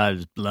 but not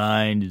as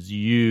blind as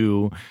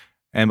you."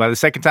 And by the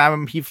second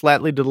time he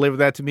flatly delivered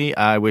that to me,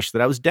 I wish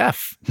that I was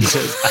deaf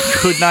because I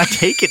could not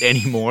take it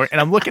anymore.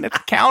 And I'm looking at the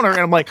counter and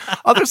I'm like,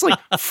 oh, there's like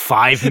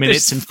 5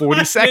 minutes and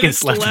 40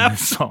 seconds left in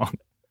this song.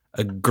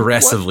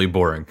 Aggressively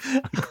boring.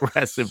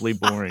 Aggressively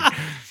boring.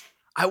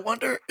 I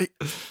wonder.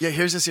 Yeah,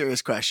 here's a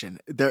serious question.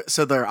 There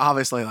are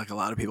obviously like a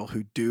lot of people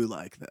who do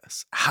like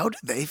this. How do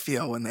they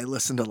feel when they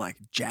listen to like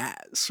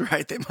jazz?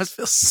 Right? They must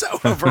feel so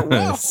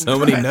overwhelmed. So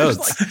many right? There's,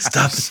 notes. like,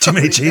 Stop. so Too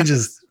many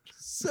changes.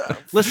 So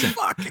Listen.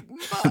 fucking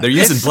much. They're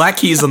using black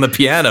keys on the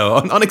piano.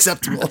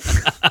 Unacceptable.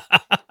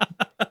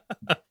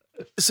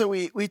 So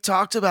we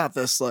talked about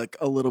this like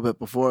a little bit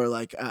before.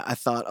 Like I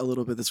thought a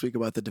little bit this week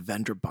about the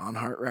Devendra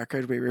Banhart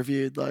record we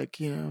reviewed like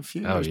a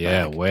few Oh years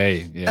yeah, back.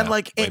 yeah. And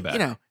like way it,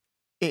 back.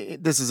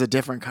 this is a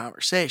different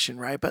conversation,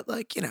 right? But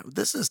like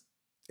this is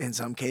in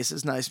some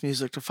cases nice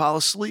music to fall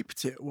asleep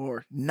to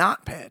or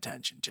not pay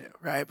attention to,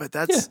 right? But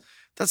that's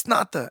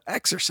not the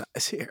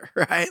exercise here,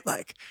 right?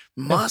 Like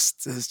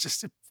must is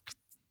just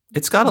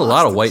It's got a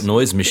lot of white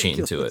noise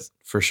machine to it,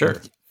 for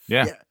sure.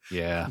 Yeah.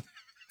 Yeah.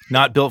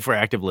 Not built for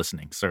active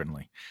listening,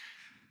 certainly.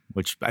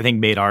 Which I think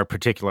made our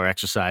particular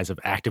exercise of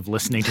active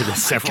listening to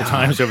this several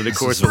times over the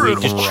course of the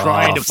week, just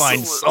trying to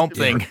find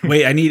something.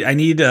 Wait, I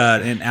need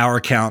an hour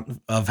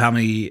count of how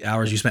many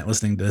hours you spent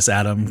listening to this,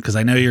 Adam, because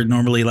I know you're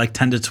normally like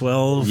 10 to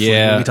 12. Yeah,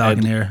 Like, what are we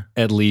talking here?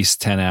 At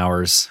least 10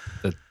 hours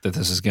that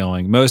this is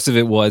going. Most of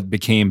it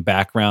became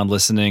background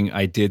listening.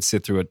 I did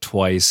sit through it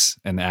twice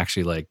and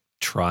actually like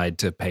tried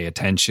to pay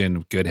attention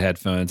with good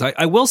headphones.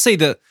 I will say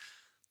that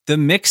the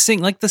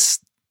mixing, like this,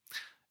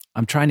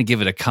 I'm trying to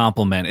give it a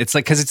compliment. It's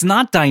like, because it's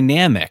not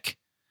dynamic,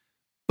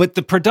 but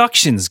the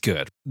production's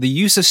good. The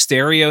use of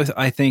stereo,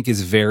 I think,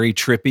 is very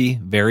trippy,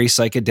 very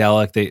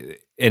psychedelic.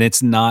 And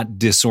it's not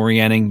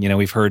disorienting.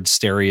 We've heard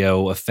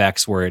stereo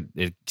effects where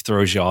it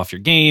throws you off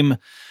your game.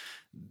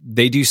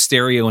 They do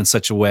stereo in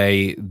such a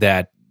way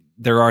that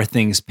there are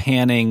things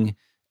panning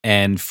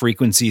and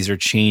frequencies are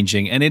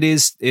changing, and it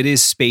is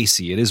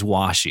spacey, it is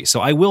washy.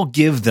 So I will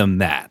give them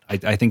that.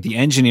 I think the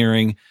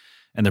engineering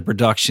and the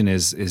production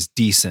is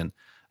decent.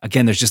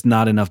 Again, there's just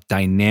not enough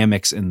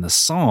dynamics in the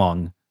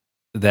song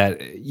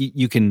that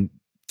you can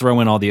throw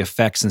in all the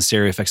effects and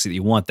stereo effects that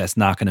you want. That's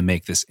not going to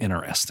make this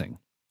interesting.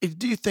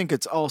 Do you think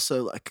it's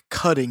also like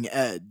cutting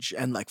edge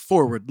and like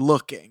forward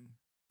looking,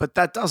 but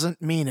that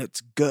doesn't mean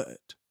it's good?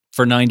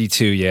 For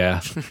 92,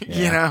 yeah.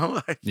 You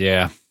know?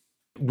 Yeah.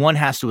 One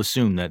has to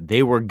assume that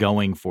they were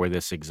going for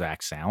this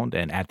exact sound,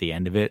 and at the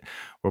end of it,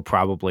 we're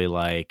probably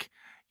like,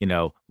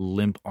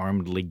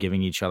 limp-armedly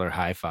giving each other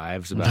high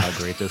fives about how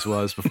great this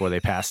was before they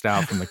passed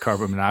out from the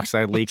carbon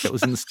monoxide leak that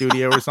was in the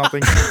studio or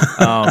something.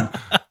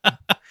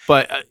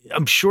 But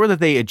I'm sure that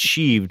they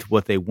achieved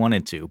what they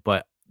wanted to.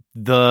 But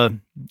the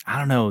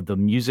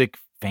music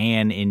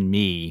fan in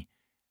me,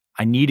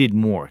 I needed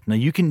more. Now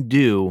you can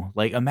do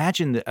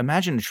imagine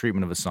the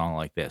treatment of a song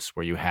like this,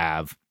 where you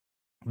have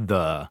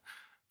the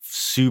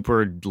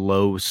super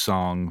low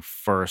song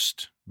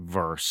first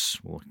verse.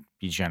 We'll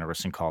be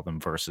generous and call them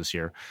verses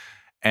here.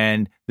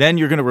 And then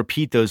you're going to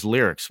repeat those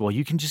lyrics. Well,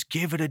 you can just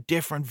give it a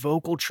different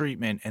vocal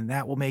treatment, and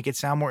that will make it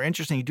sound more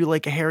interesting. You do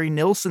like a Harry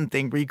Nilsson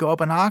thing where you go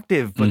up an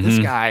octave, but this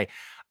guy,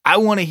 I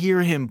want to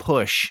hear him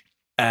push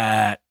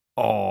at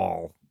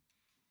all,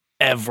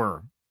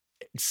 ever.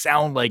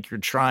 Sound like you're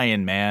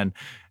trying, man.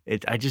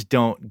 I just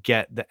don't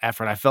get the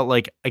effort. I felt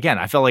like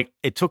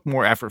it took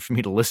more effort for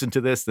me to listen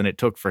to this than it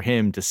took for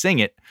him to sing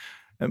it.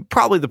 And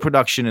probably the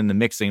production and the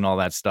mixing and all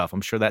that stuff.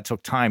 I'm sure that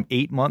took time.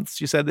 8 months,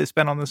 you said they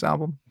spent on this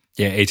album?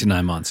 Yeah, 8 to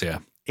 9 months, yeah.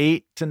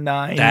 8 to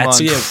 9 That's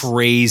months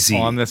crazy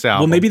on this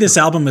album. Well, maybe this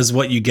album is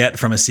what you get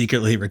from a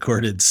secretly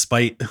recorded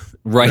Spite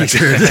right.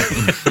 record.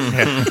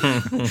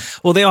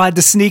 Well, they all had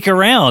to sneak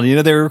around.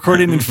 They were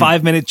recording in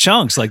 5-minute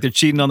chunks, like they're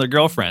cheating on their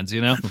girlfriends.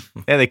 Yeah,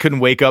 they couldn't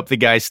wake up the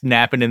guy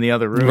snapping in the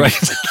other room. Right.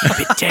 Keep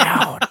it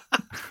down.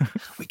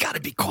 We got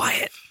to be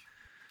quiet.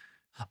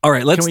 All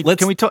right, let's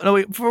can we talk? No,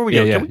 wait, before we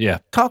go, Yeah, can we yeah.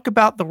 talk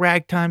about the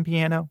ragtime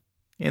piano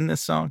in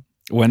this song?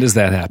 When does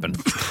that happen?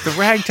 The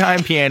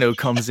ragtime piano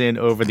comes in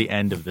over the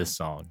end of this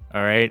song.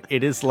 All right,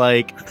 it is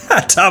like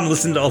Tom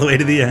listened all the way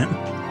to the end.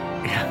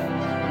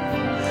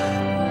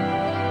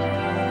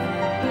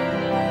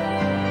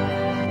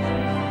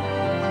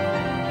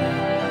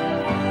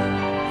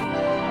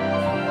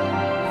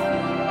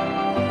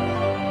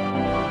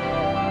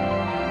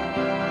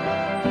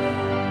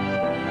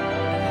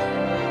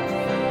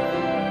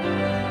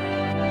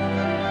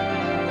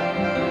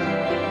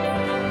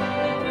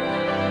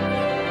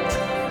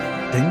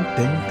 Ding,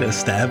 ding, the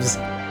stabs.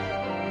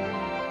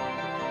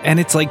 And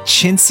it's like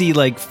chintzy,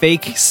 like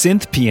fake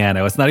synth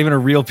piano. It's not even a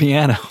real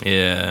piano.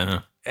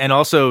 Yeah. And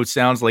also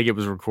sounds like it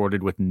was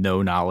recorded with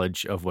no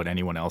knowledge of what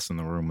anyone else in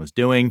the room was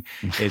doing.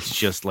 It's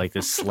just like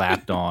this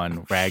slapped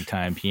on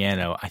ragtime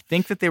piano. I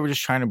think that they were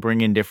just trying to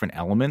bring in different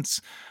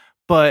elements,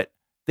 but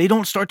they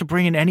don't start to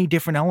bring in any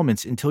different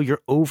elements until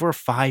you're over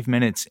 5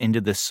 minutes into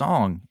this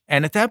song.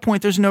 And at that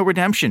point, there's no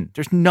redemption.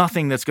 There's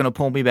nothing that's going to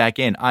pull me back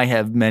in. I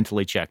have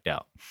mentally checked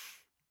out.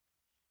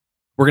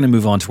 We're going to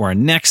move on to our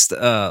next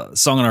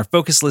song on our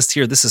focus list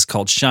here. This is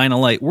called Shine a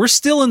Light. We're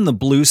still in the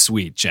blue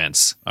suite,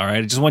 gents. All right.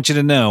 I just want you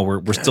to know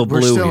we're still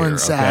blue here. We're still in okay?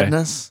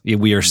 sadness. Yeah,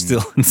 we are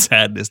still in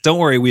sadness. Don't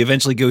worry. We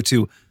eventually go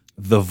to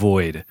the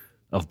void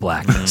of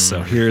blackness.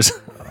 So here's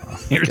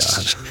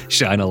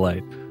Shine a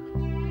Light.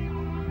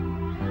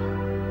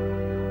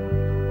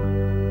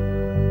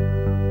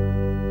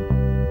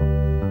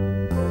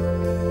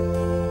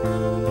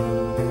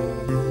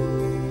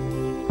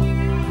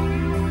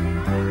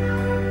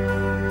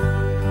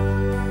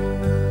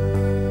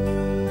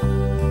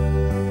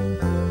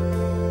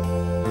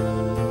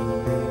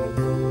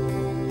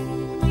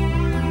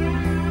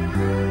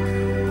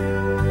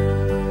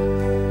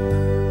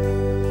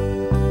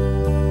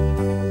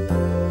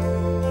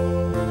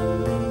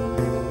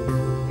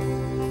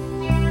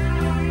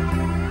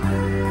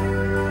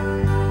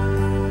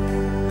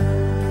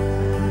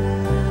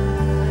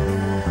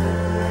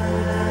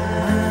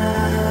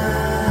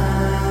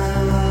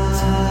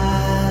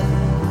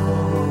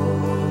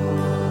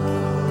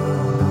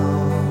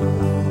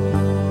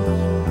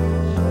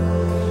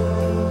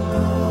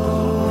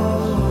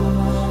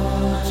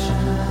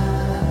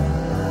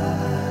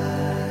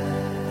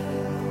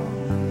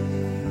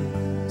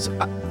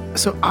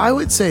 So I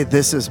would say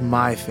this is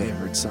my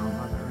favorite song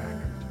on the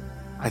record.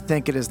 I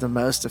think it is the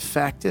most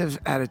effective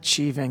at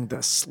achieving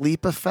the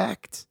sleep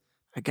effect.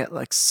 I get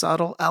like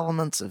subtle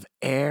elements of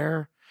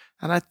air,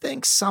 and I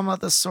think some of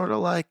the sort of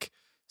like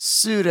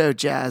pseudo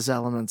jazz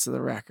elements of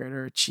the record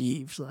are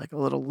achieved like a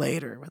little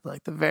later with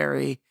like the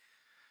very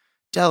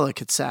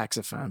delicate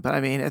saxophone. But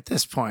I mean, at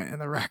this point in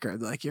the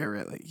record, like you're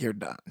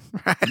done.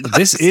 Right?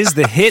 This is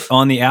the hit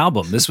on the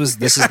album. This is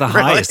the Really?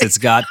 highest. It's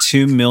got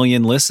 2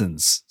 million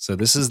listens. So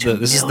this is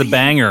the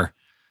banger.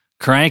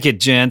 Crank it,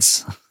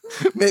 gents.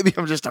 Maybe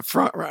I'm just a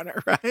front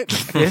runner, right?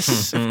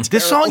 This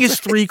song is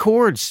 3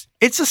 chords.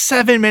 It's a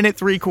 7-minute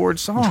 3-chord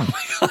song.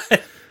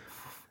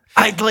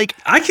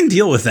 I can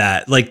deal with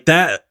that. Like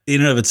that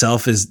in and of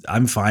itself is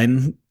I'm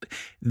fine.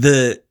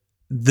 The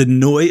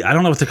noise, I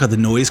don't know what they call the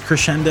noise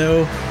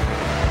crescendo.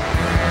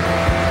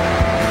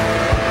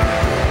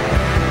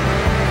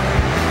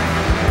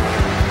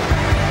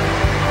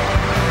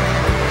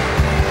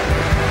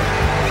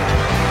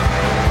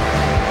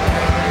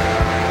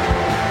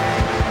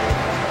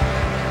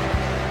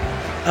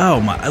 Oh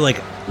my,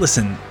 like,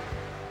 listen,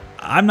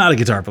 I'm not a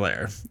guitar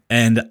player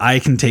and I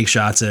can take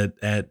shots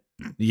at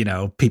you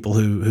know, people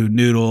who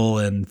noodle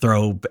and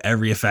throw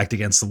every effect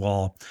against the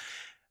wall.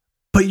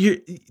 But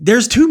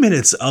there's 2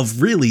 minutes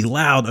of really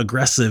loud,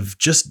 aggressive,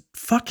 just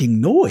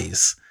fucking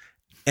noise.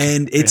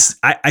 And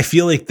I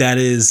feel like that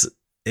is,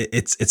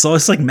 it's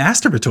almost like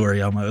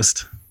masturbatory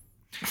almost.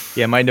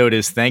 Yeah, my note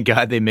is, thank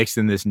God they mixed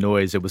in this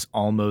noise. It was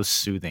almost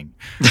soothing.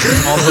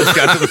 It almost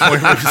got to the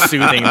point where it was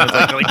soothing. I was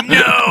like,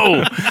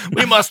 no,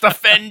 we must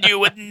offend you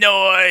with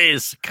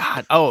noise.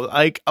 God,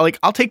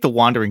 I'll take the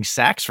wandering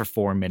sax for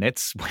 4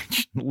 minutes,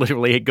 which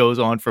literally it goes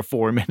on for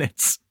 4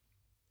 minutes.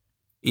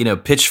 You know,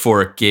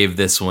 Pitchfork gave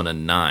this one a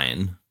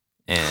 9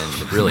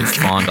 and really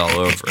fawned all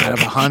over it. Out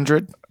of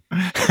 100.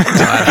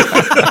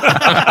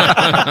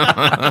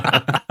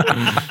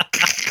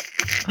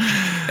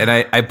 And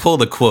I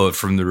pulled a quote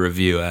from the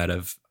review out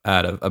of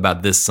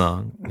about this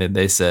song, and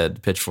they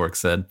said, Pitchfork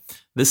said,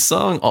 "This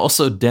song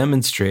also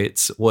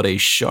demonstrates what a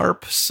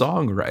sharp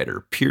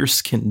songwriter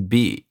Pierce can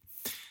be.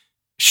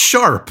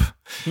 Sharp,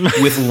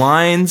 with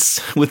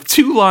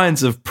 2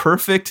 lines of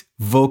perfect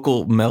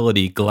vocal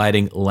melody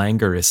gliding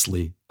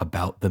languorously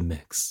about the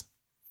mix."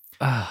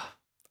 I'm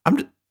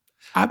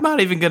not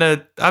gonna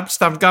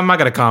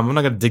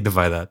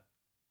dignify that.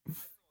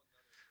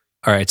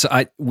 All right, so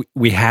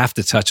we have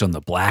to touch on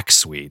the Black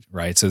Suite,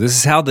 right? So this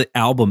is how the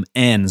album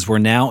ends. We're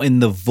now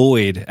in the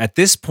void. At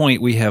this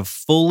point, we have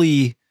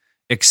fully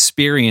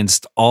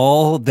experienced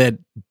all that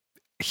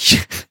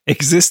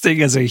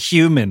existing as a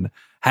human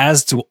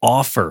has to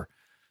offer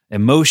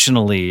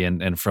emotionally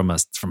and from a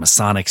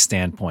sonic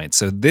standpoint.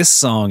 So this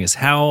song is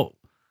how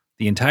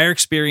the entire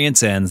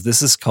experience ends.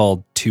 This is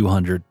called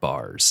 200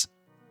 Bars.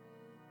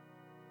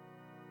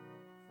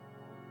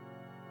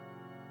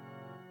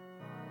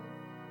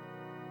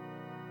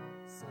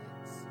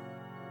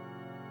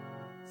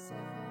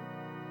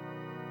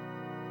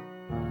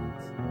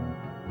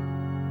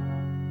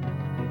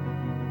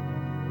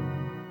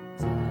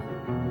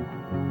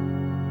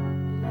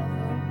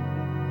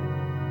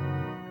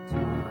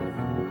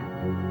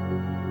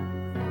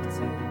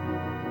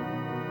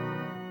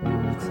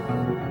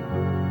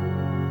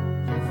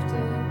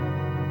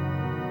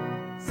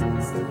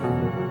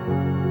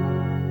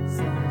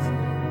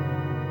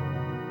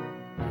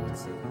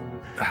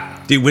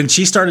 Dude, when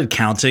she started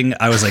counting,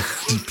 I was like,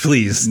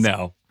 please,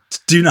 No.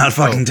 do not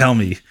fucking tell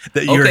me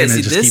that you're going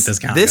to just keep this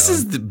count This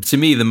going. is, to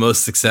me, the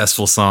most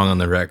successful song on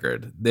the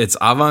record. It's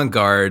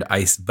avant-garde,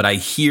 but I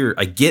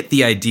get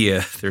the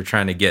idea they're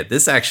trying to get.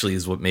 This actually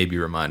is what maybe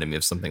reminded me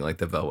of something like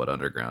the Velvet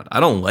Underground. I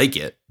don't like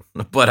it,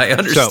 but I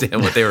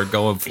understand what they were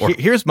going for.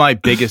 Here's my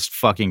biggest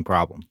fucking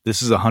problem.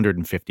 This is a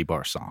 150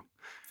 bar song.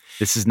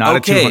 This is not a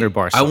 200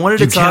 bar song. I wanted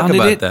to talk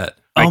about that.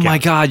 Oh my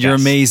God, you're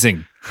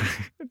amazing.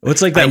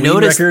 It's like that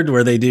Wii record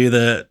where they do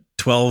the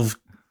 12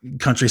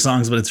 country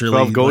songs, but it's really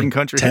 12 golden like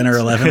country 10 hits. or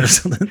 11 or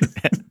something.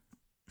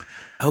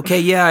 Okay,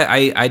 yeah,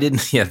 I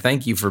didn't. Yeah,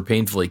 thank you for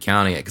painfully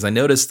counting it, because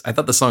I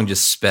thought the song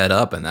just sped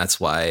up, and that's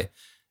why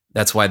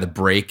the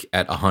break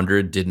at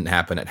 100 didn't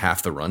happen at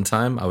half the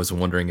runtime. I was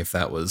wondering if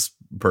that was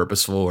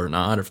purposeful or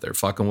not, if they're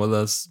fucking with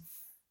us.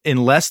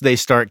 Unless they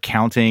start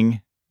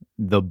counting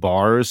the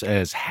bars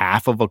as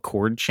half of a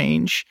chord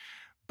change,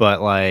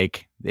 but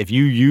like if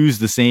you use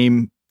the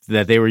same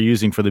that they were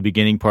using for the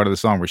beginning part of the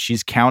song, where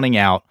she's counting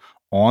out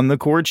on the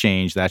chord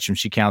change, that's when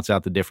she counts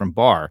out the different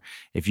bar.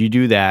 If you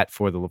do that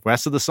for the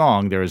rest of the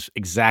song, there's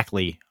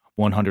exactly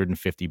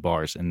 150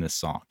 bars in this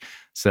song.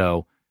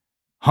 So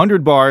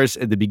 100 bars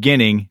at the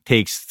beginning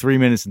takes 3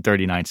 minutes and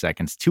 39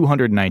 seconds,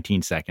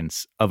 219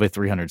 seconds of a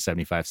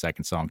 375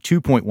 second song,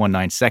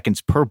 2.19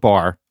 seconds per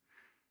bar,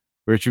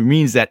 which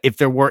means that if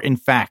there were in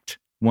fact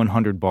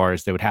 100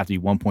 bars, there would have to be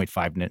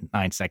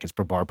 1.59 seconds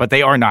per bar, but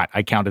they are not.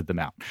 I counted them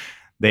out.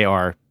 They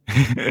are,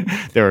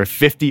 there are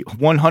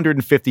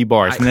 150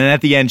 bars. And then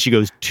at the end, she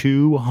goes,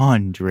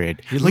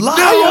 200. You're like, Liar!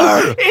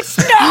 No, it's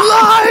not.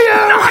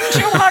 Liar! Not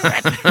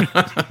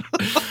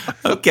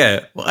 200. Okay,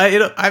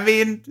 well, I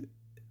mean,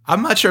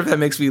 I'm not sure if that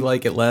makes me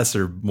like it less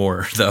or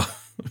more, though.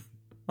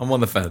 I'm on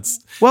the fence.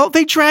 Well,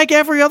 they drag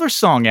every other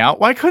song out.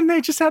 Why couldn't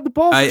they just have the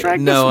balls to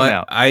drag this one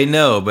out? I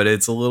know, but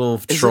it's a little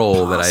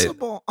troll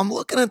that I'm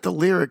looking at the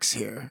lyrics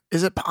here.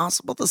 Is it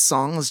possible the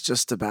song is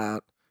just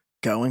about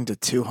going to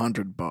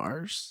 200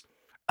 bars?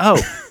 Oh,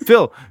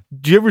 Phil,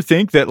 do you ever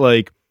think that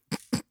like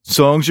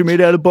songs are made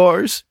out of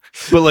bars?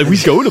 But like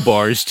we go to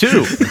bars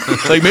too.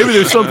 Like maybe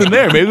there's something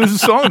there. Maybe there's a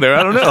song there.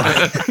 I don't know.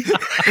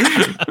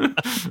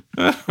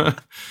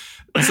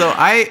 So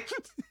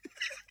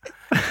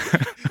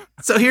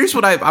So here's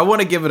what I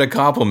want to give it a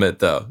compliment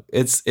though.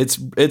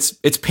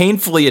 It's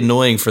painfully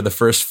annoying for the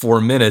first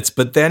 4 minutes,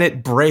 but then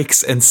it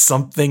breaks and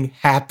something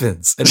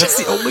happens. And that's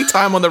the only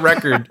time on the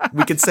record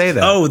we can say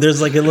that. Oh,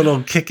 there's like a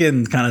little kick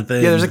in kind of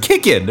thing. Yeah, there's a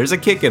kick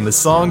in. The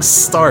song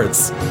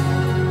starts.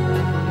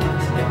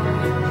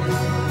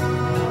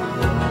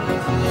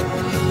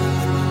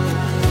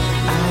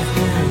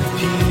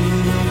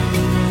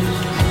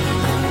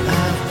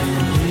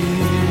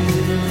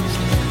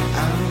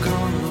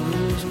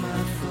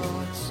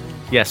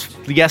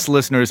 Yes,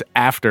 listeners,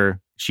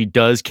 after she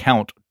does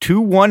count to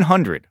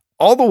 100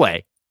 all the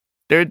way.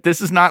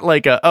 This is not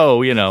like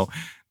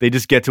they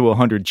just get to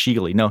 100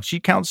 cheekily. No, she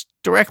counts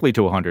directly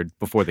to 100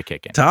 before the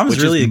kick in.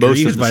 Tom's really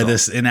aggrieved by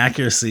this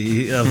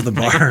inaccuracy of the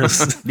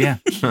bars. Yeah.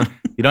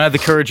 You don't have the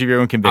courage of your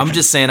own conviction. I'm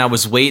just saying I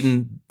was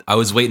waiting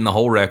the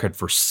whole record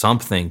for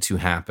something to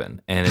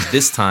happen. And at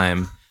this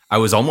time, I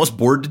was almost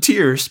bored to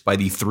tears by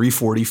the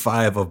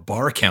 345 of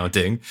bar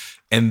counting,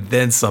 and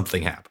then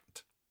something happened.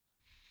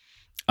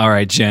 All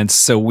right, gents.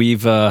 So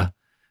we've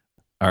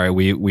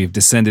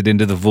descended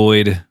into the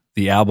void.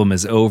 The album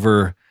is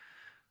over.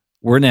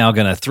 We're now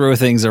going to throw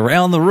things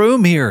around the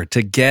room here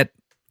to get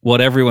what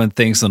everyone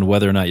thinks on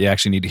whether or not you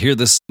actually need to hear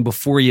this.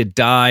 Before you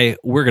die,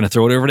 we're going to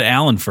throw it over to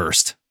Alan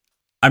first.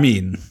 I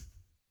mean,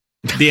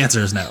 the answer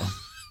is no.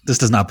 This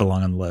does not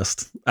belong on the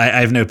list. I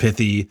have no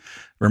pithy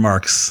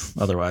remarks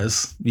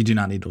otherwise. You do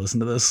not need to listen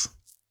to this.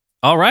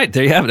 All right,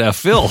 there you have it. Now,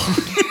 Phil.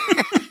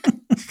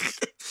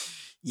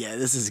 Yeah,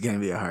 this is going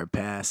to be a hard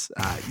pass.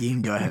 You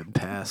can go ahead and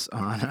pass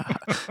on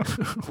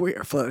We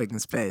Are Floating in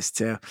Space,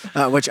 too,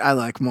 which I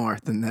like more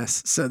than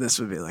this. So this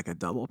would be like a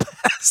double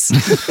pass.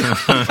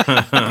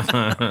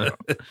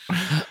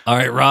 All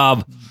right,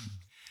 Rob.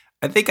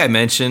 I think I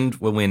mentioned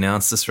when we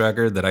announced this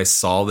record that I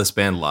saw this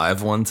band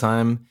live one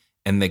time,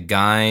 and the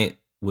guy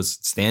was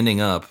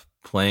standing up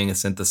playing a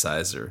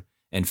synthesizer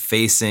and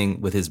facing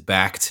with his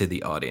back to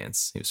the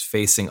audience. He was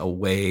facing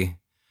away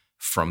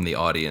from the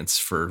audience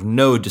for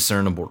no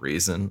discernible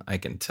reason, I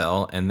can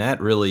tell. And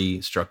that really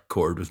struck a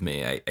chord with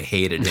me. I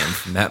hated him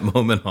from that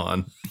moment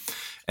on.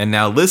 And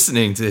now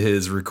listening to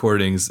his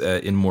recordings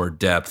in more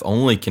depth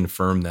only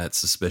confirmed that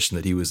suspicion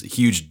that he was a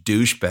huge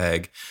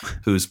douchebag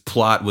whose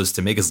plot was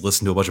to make us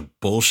listen to a bunch of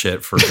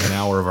bullshit for an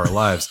hour of our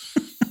lives.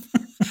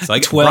 It's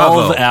like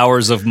 12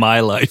 hours of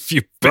my life,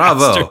 you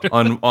bastard.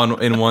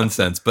 on in one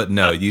sense. But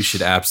no, you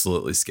should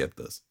absolutely skip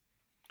this.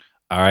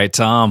 All right,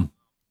 Tom.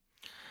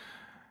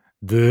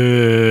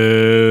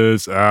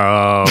 This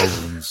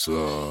album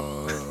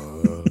sucks.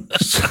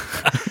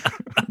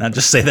 Now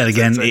just say that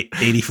again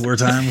 84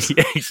 times.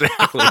 Yeah,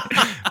 exactly.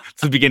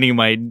 It's the beginning of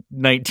my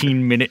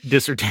 19-minute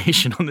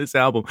dissertation on this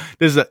album.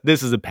 This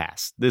is a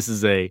pass. This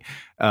is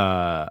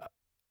I'm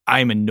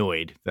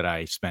annoyed that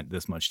I spent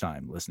this much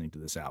time listening to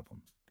this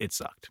album. It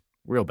sucked.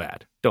 Real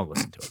bad. Don't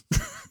listen to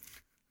it.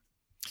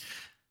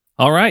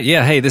 All right.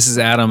 Yeah. Hey, this is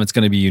Adam. It's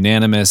going to be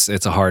unanimous.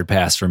 It's a hard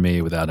pass for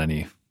me without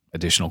any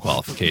additional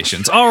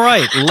qualifications. All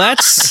right,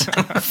 let's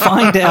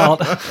find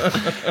out.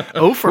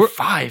 0 for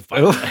 5,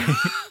 by the way.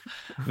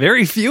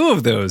 Very few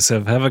of those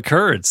have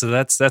occurred, so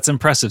that's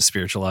impressive,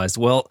 Spiritualized.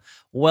 Well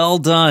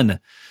done.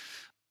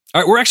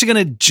 All right, we're actually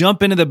going to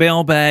jump into the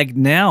mailbag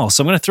now.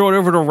 So I'm going to throw it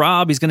over to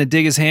Rob. He's going to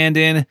dig his hand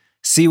in,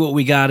 see what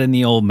we got in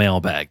the old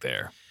mailbag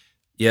there.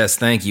 Yes,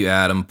 thank you,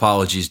 Adam.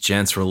 Apologies,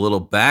 gents. We're a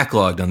little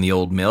backlogged on the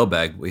old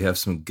mailbag. We have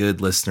some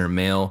good listener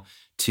mail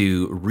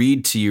to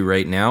read to you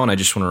right now. And I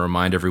just want to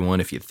remind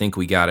everyone, if you think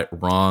we got it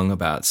wrong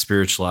about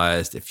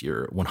Spiritualized, if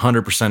you're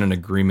 100% in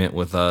agreement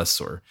with us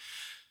or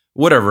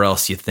whatever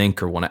else you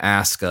think or want to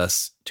ask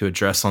us to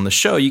address on the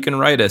show, you can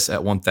write us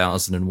at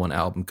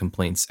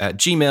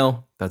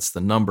 1001albumcomplaints@gmail.com. That's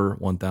the number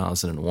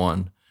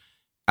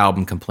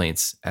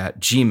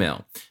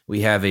 1001albumcomplaints@gmail.com.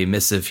 We have a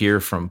missive here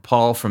from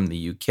Paul from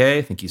the UK.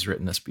 I think he's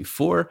written us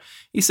before.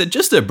 He said,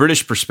 just a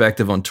British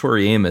perspective on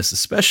Tori Amos,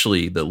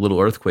 especially the Little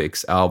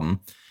Earthquakes album.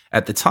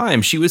 At the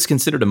time, she was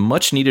considered a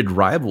much-needed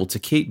rival to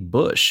Kate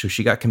Bush, who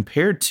she got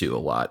compared to a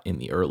lot in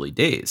the early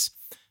days.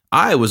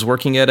 I was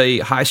working at a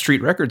high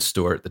street record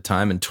store at the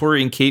time, and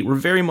Tori and Kate were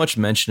very much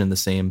mentioned in the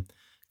same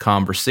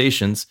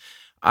conversations.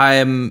 I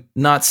am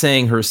not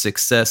saying her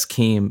success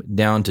came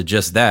down to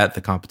just that,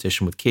 the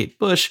competition with Kate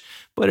Bush,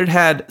 but it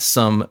had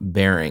some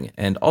bearing.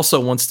 And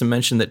also wants to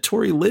mention that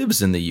Tori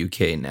lives in the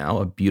UK now,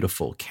 a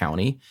beautiful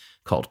county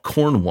called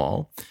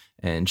Cornwall,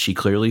 and she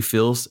clearly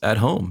feels at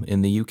home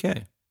in the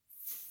UK.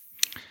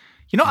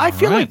 You know, I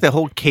feel like the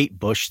whole Kate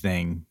Bush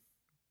thing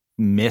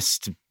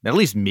missed, at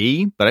least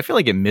me, but I feel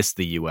like it missed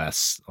the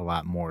U.S. a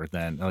lot more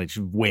than, like,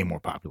 she's way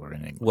more popular in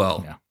England.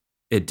 Well, yeah.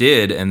 It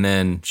did, and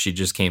then she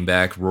just came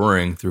back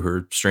roaring through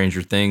her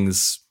Stranger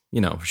Things.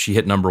 You know, she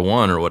hit number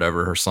 1 or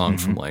whatever, her song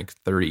from like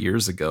 30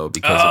 years ago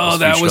because it was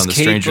that featured was on the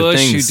Kate Stranger Bush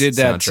Things who did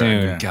that soundtrack.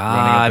 tune. Yeah.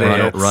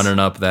 Got Running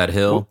up that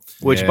hill.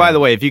 Which, Yeah. by the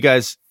way, if you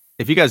guys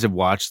have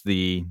watched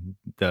the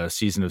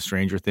season of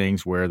Stranger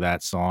Things where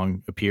that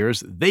song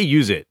appears, they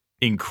use it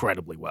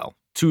incredibly well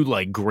to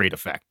like great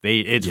effect.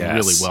 It's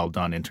really well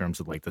done in terms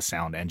of like the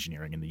sound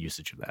engineering and the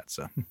usage of that.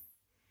 So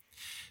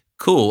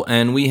Cool.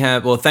 And we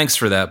have, well, thanks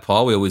for that,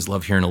 Paul. We always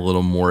love hearing a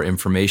little more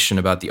information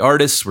about the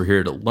artists. We're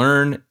here to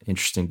learn.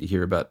 Interesting to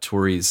hear about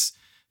Tori's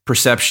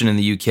perception in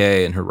the UK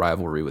and her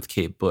rivalry with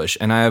Kate Bush.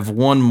 And I have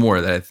one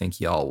more that I think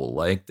y'all will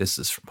like. This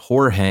is from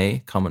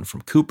Jorge, coming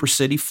from Cooper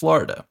City,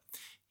 Florida.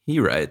 He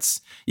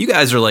writes, "You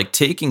guys are like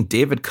taking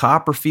David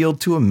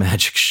Copperfield to a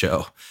magic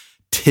show.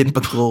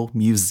 Typical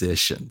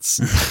musicians.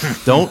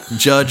 Don't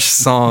judge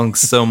songs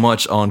so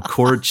much on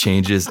chord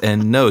changes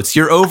and notes.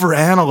 You're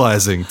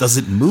overanalyzing. Does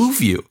it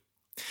move you?"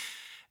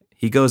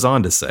 He goes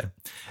on to say,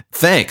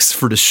 "Thanks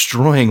for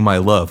destroying my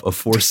love of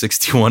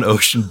 461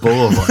 Ocean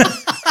Boulevard."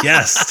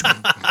 Yes.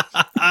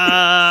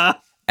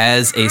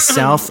 As a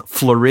South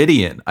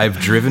Floridian, I've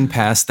driven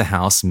past the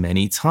house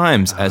many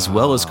times, as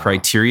well as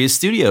Criteria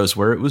Studios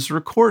where it was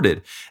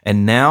recorded.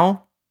 And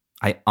now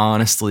I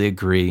honestly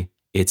agree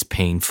it's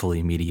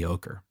painfully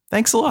mediocre.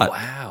 Thanks a lot.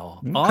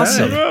 Wow. Okay.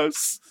 Awesome.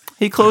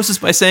 He closes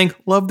by saying,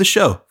 "Love the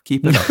show.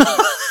 Keep it up."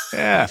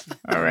 Yeah.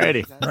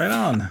 Alrighty. Right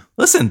on.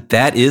 Listen,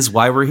 that is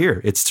why we're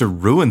here. It's to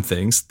ruin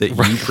things that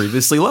you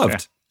previously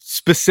loved.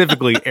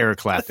 Specifically Eric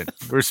Clapton.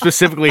 We're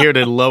specifically here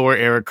to lower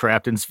Eric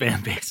Clapton's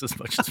fan base as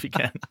much as we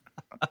can.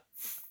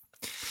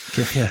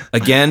 Yeah.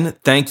 Again,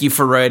 thank you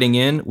for writing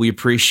in. We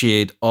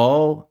appreciate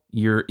all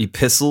your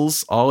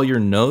epistles, all your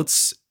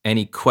notes,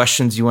 any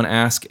questions you want to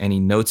ask, any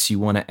notes you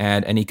want to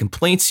add, any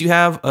complaints you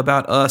have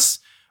about us,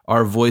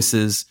 our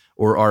voices,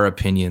 or our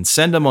opinions.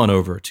 Send them on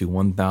over to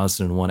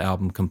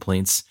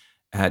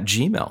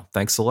 1001albumcomplaints@gmail.com.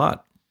 Thanks a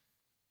lot.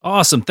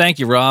 Awesome. Thank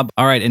you, Rob.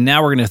 All right. And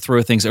now we're going to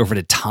throw things over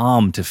to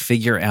Tom to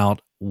figure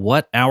out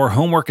what our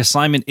homework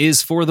assignment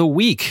is for the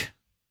week.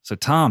 So,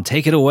 Tom,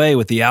 take it away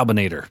with the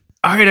Albinator.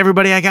 All right,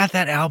 everybody, I got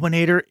that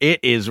Albinator. It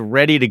is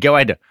ready to go. I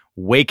had to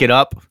wake it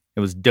up. It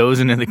was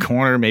dozing in the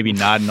corner, maybe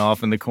nodding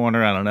off in the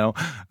corner. I don't know.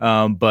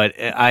 But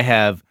I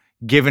have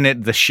given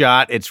it the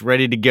shot. It's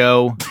ready to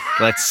go.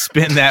 Let's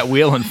spin that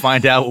wheel and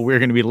find out what we're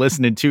going to be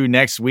listening to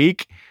next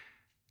week.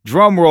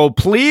 Drum roll,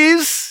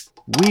 please.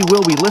 We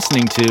will be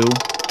listening to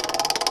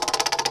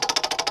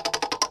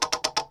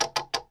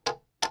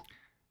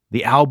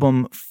the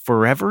album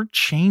Forever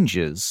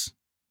Changes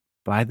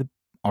by the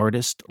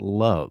artist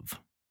Love.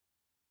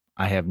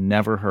 I have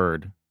never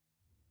heard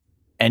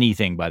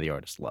anything by the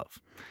artist Love.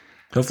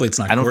 Hopefully it's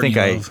not I don't Courtney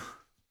think Love.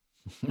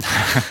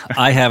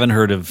 I haven't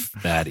heard of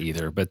that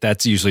either, but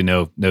that's usually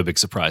no big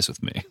surprise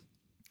with me.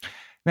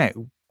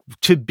 Man,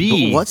 to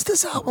be But what's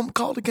this album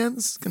called again?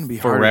 It's going to be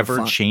hard to Forever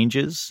find.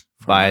 Changes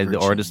by Forever the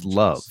artist Changes.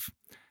 Love.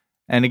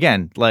 And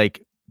again,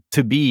 like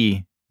to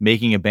be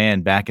making a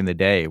band back in the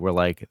day where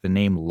like the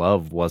name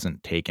Love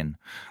wasn't taken.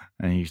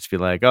 And you used to be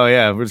like, oh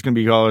yeah, we're just going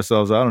to be call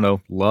ourselves, I don't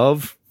know,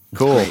 Love.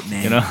 Cool. Great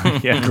name. You know?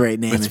 Yeah. Great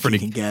name That's if pretty-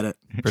 you can get it.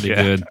 Pretty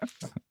Yeah. good.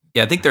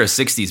 Yeah, I think they're a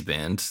 60s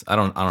band. I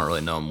don't really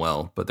know them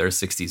well, but they're a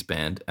 60s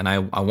band. And I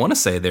want to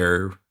say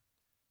they're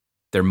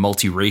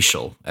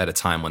multiracial at a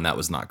time when that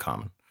was not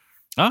common.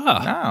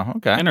 Ah, Oh,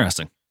 okay.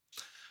 interesting.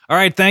 All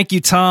right. Thank you,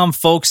 Tom.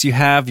 Folks, you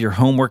have your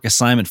homework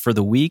assignment for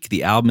the week.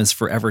 The album is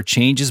Forever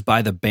Changes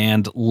by the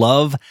band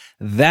Love.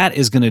 That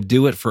is going to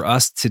do it for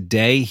us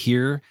today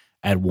here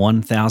at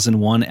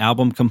 1001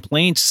 Album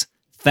Complaints.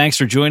 Thanks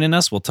for joining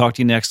us. We'll talk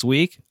to you next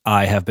week.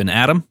 I have been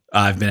Adam.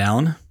 I've been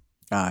Alan.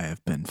 I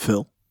have been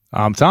Phil.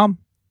 I'm Tom.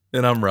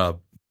 And I'm Rob.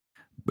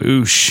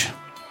 Boosh.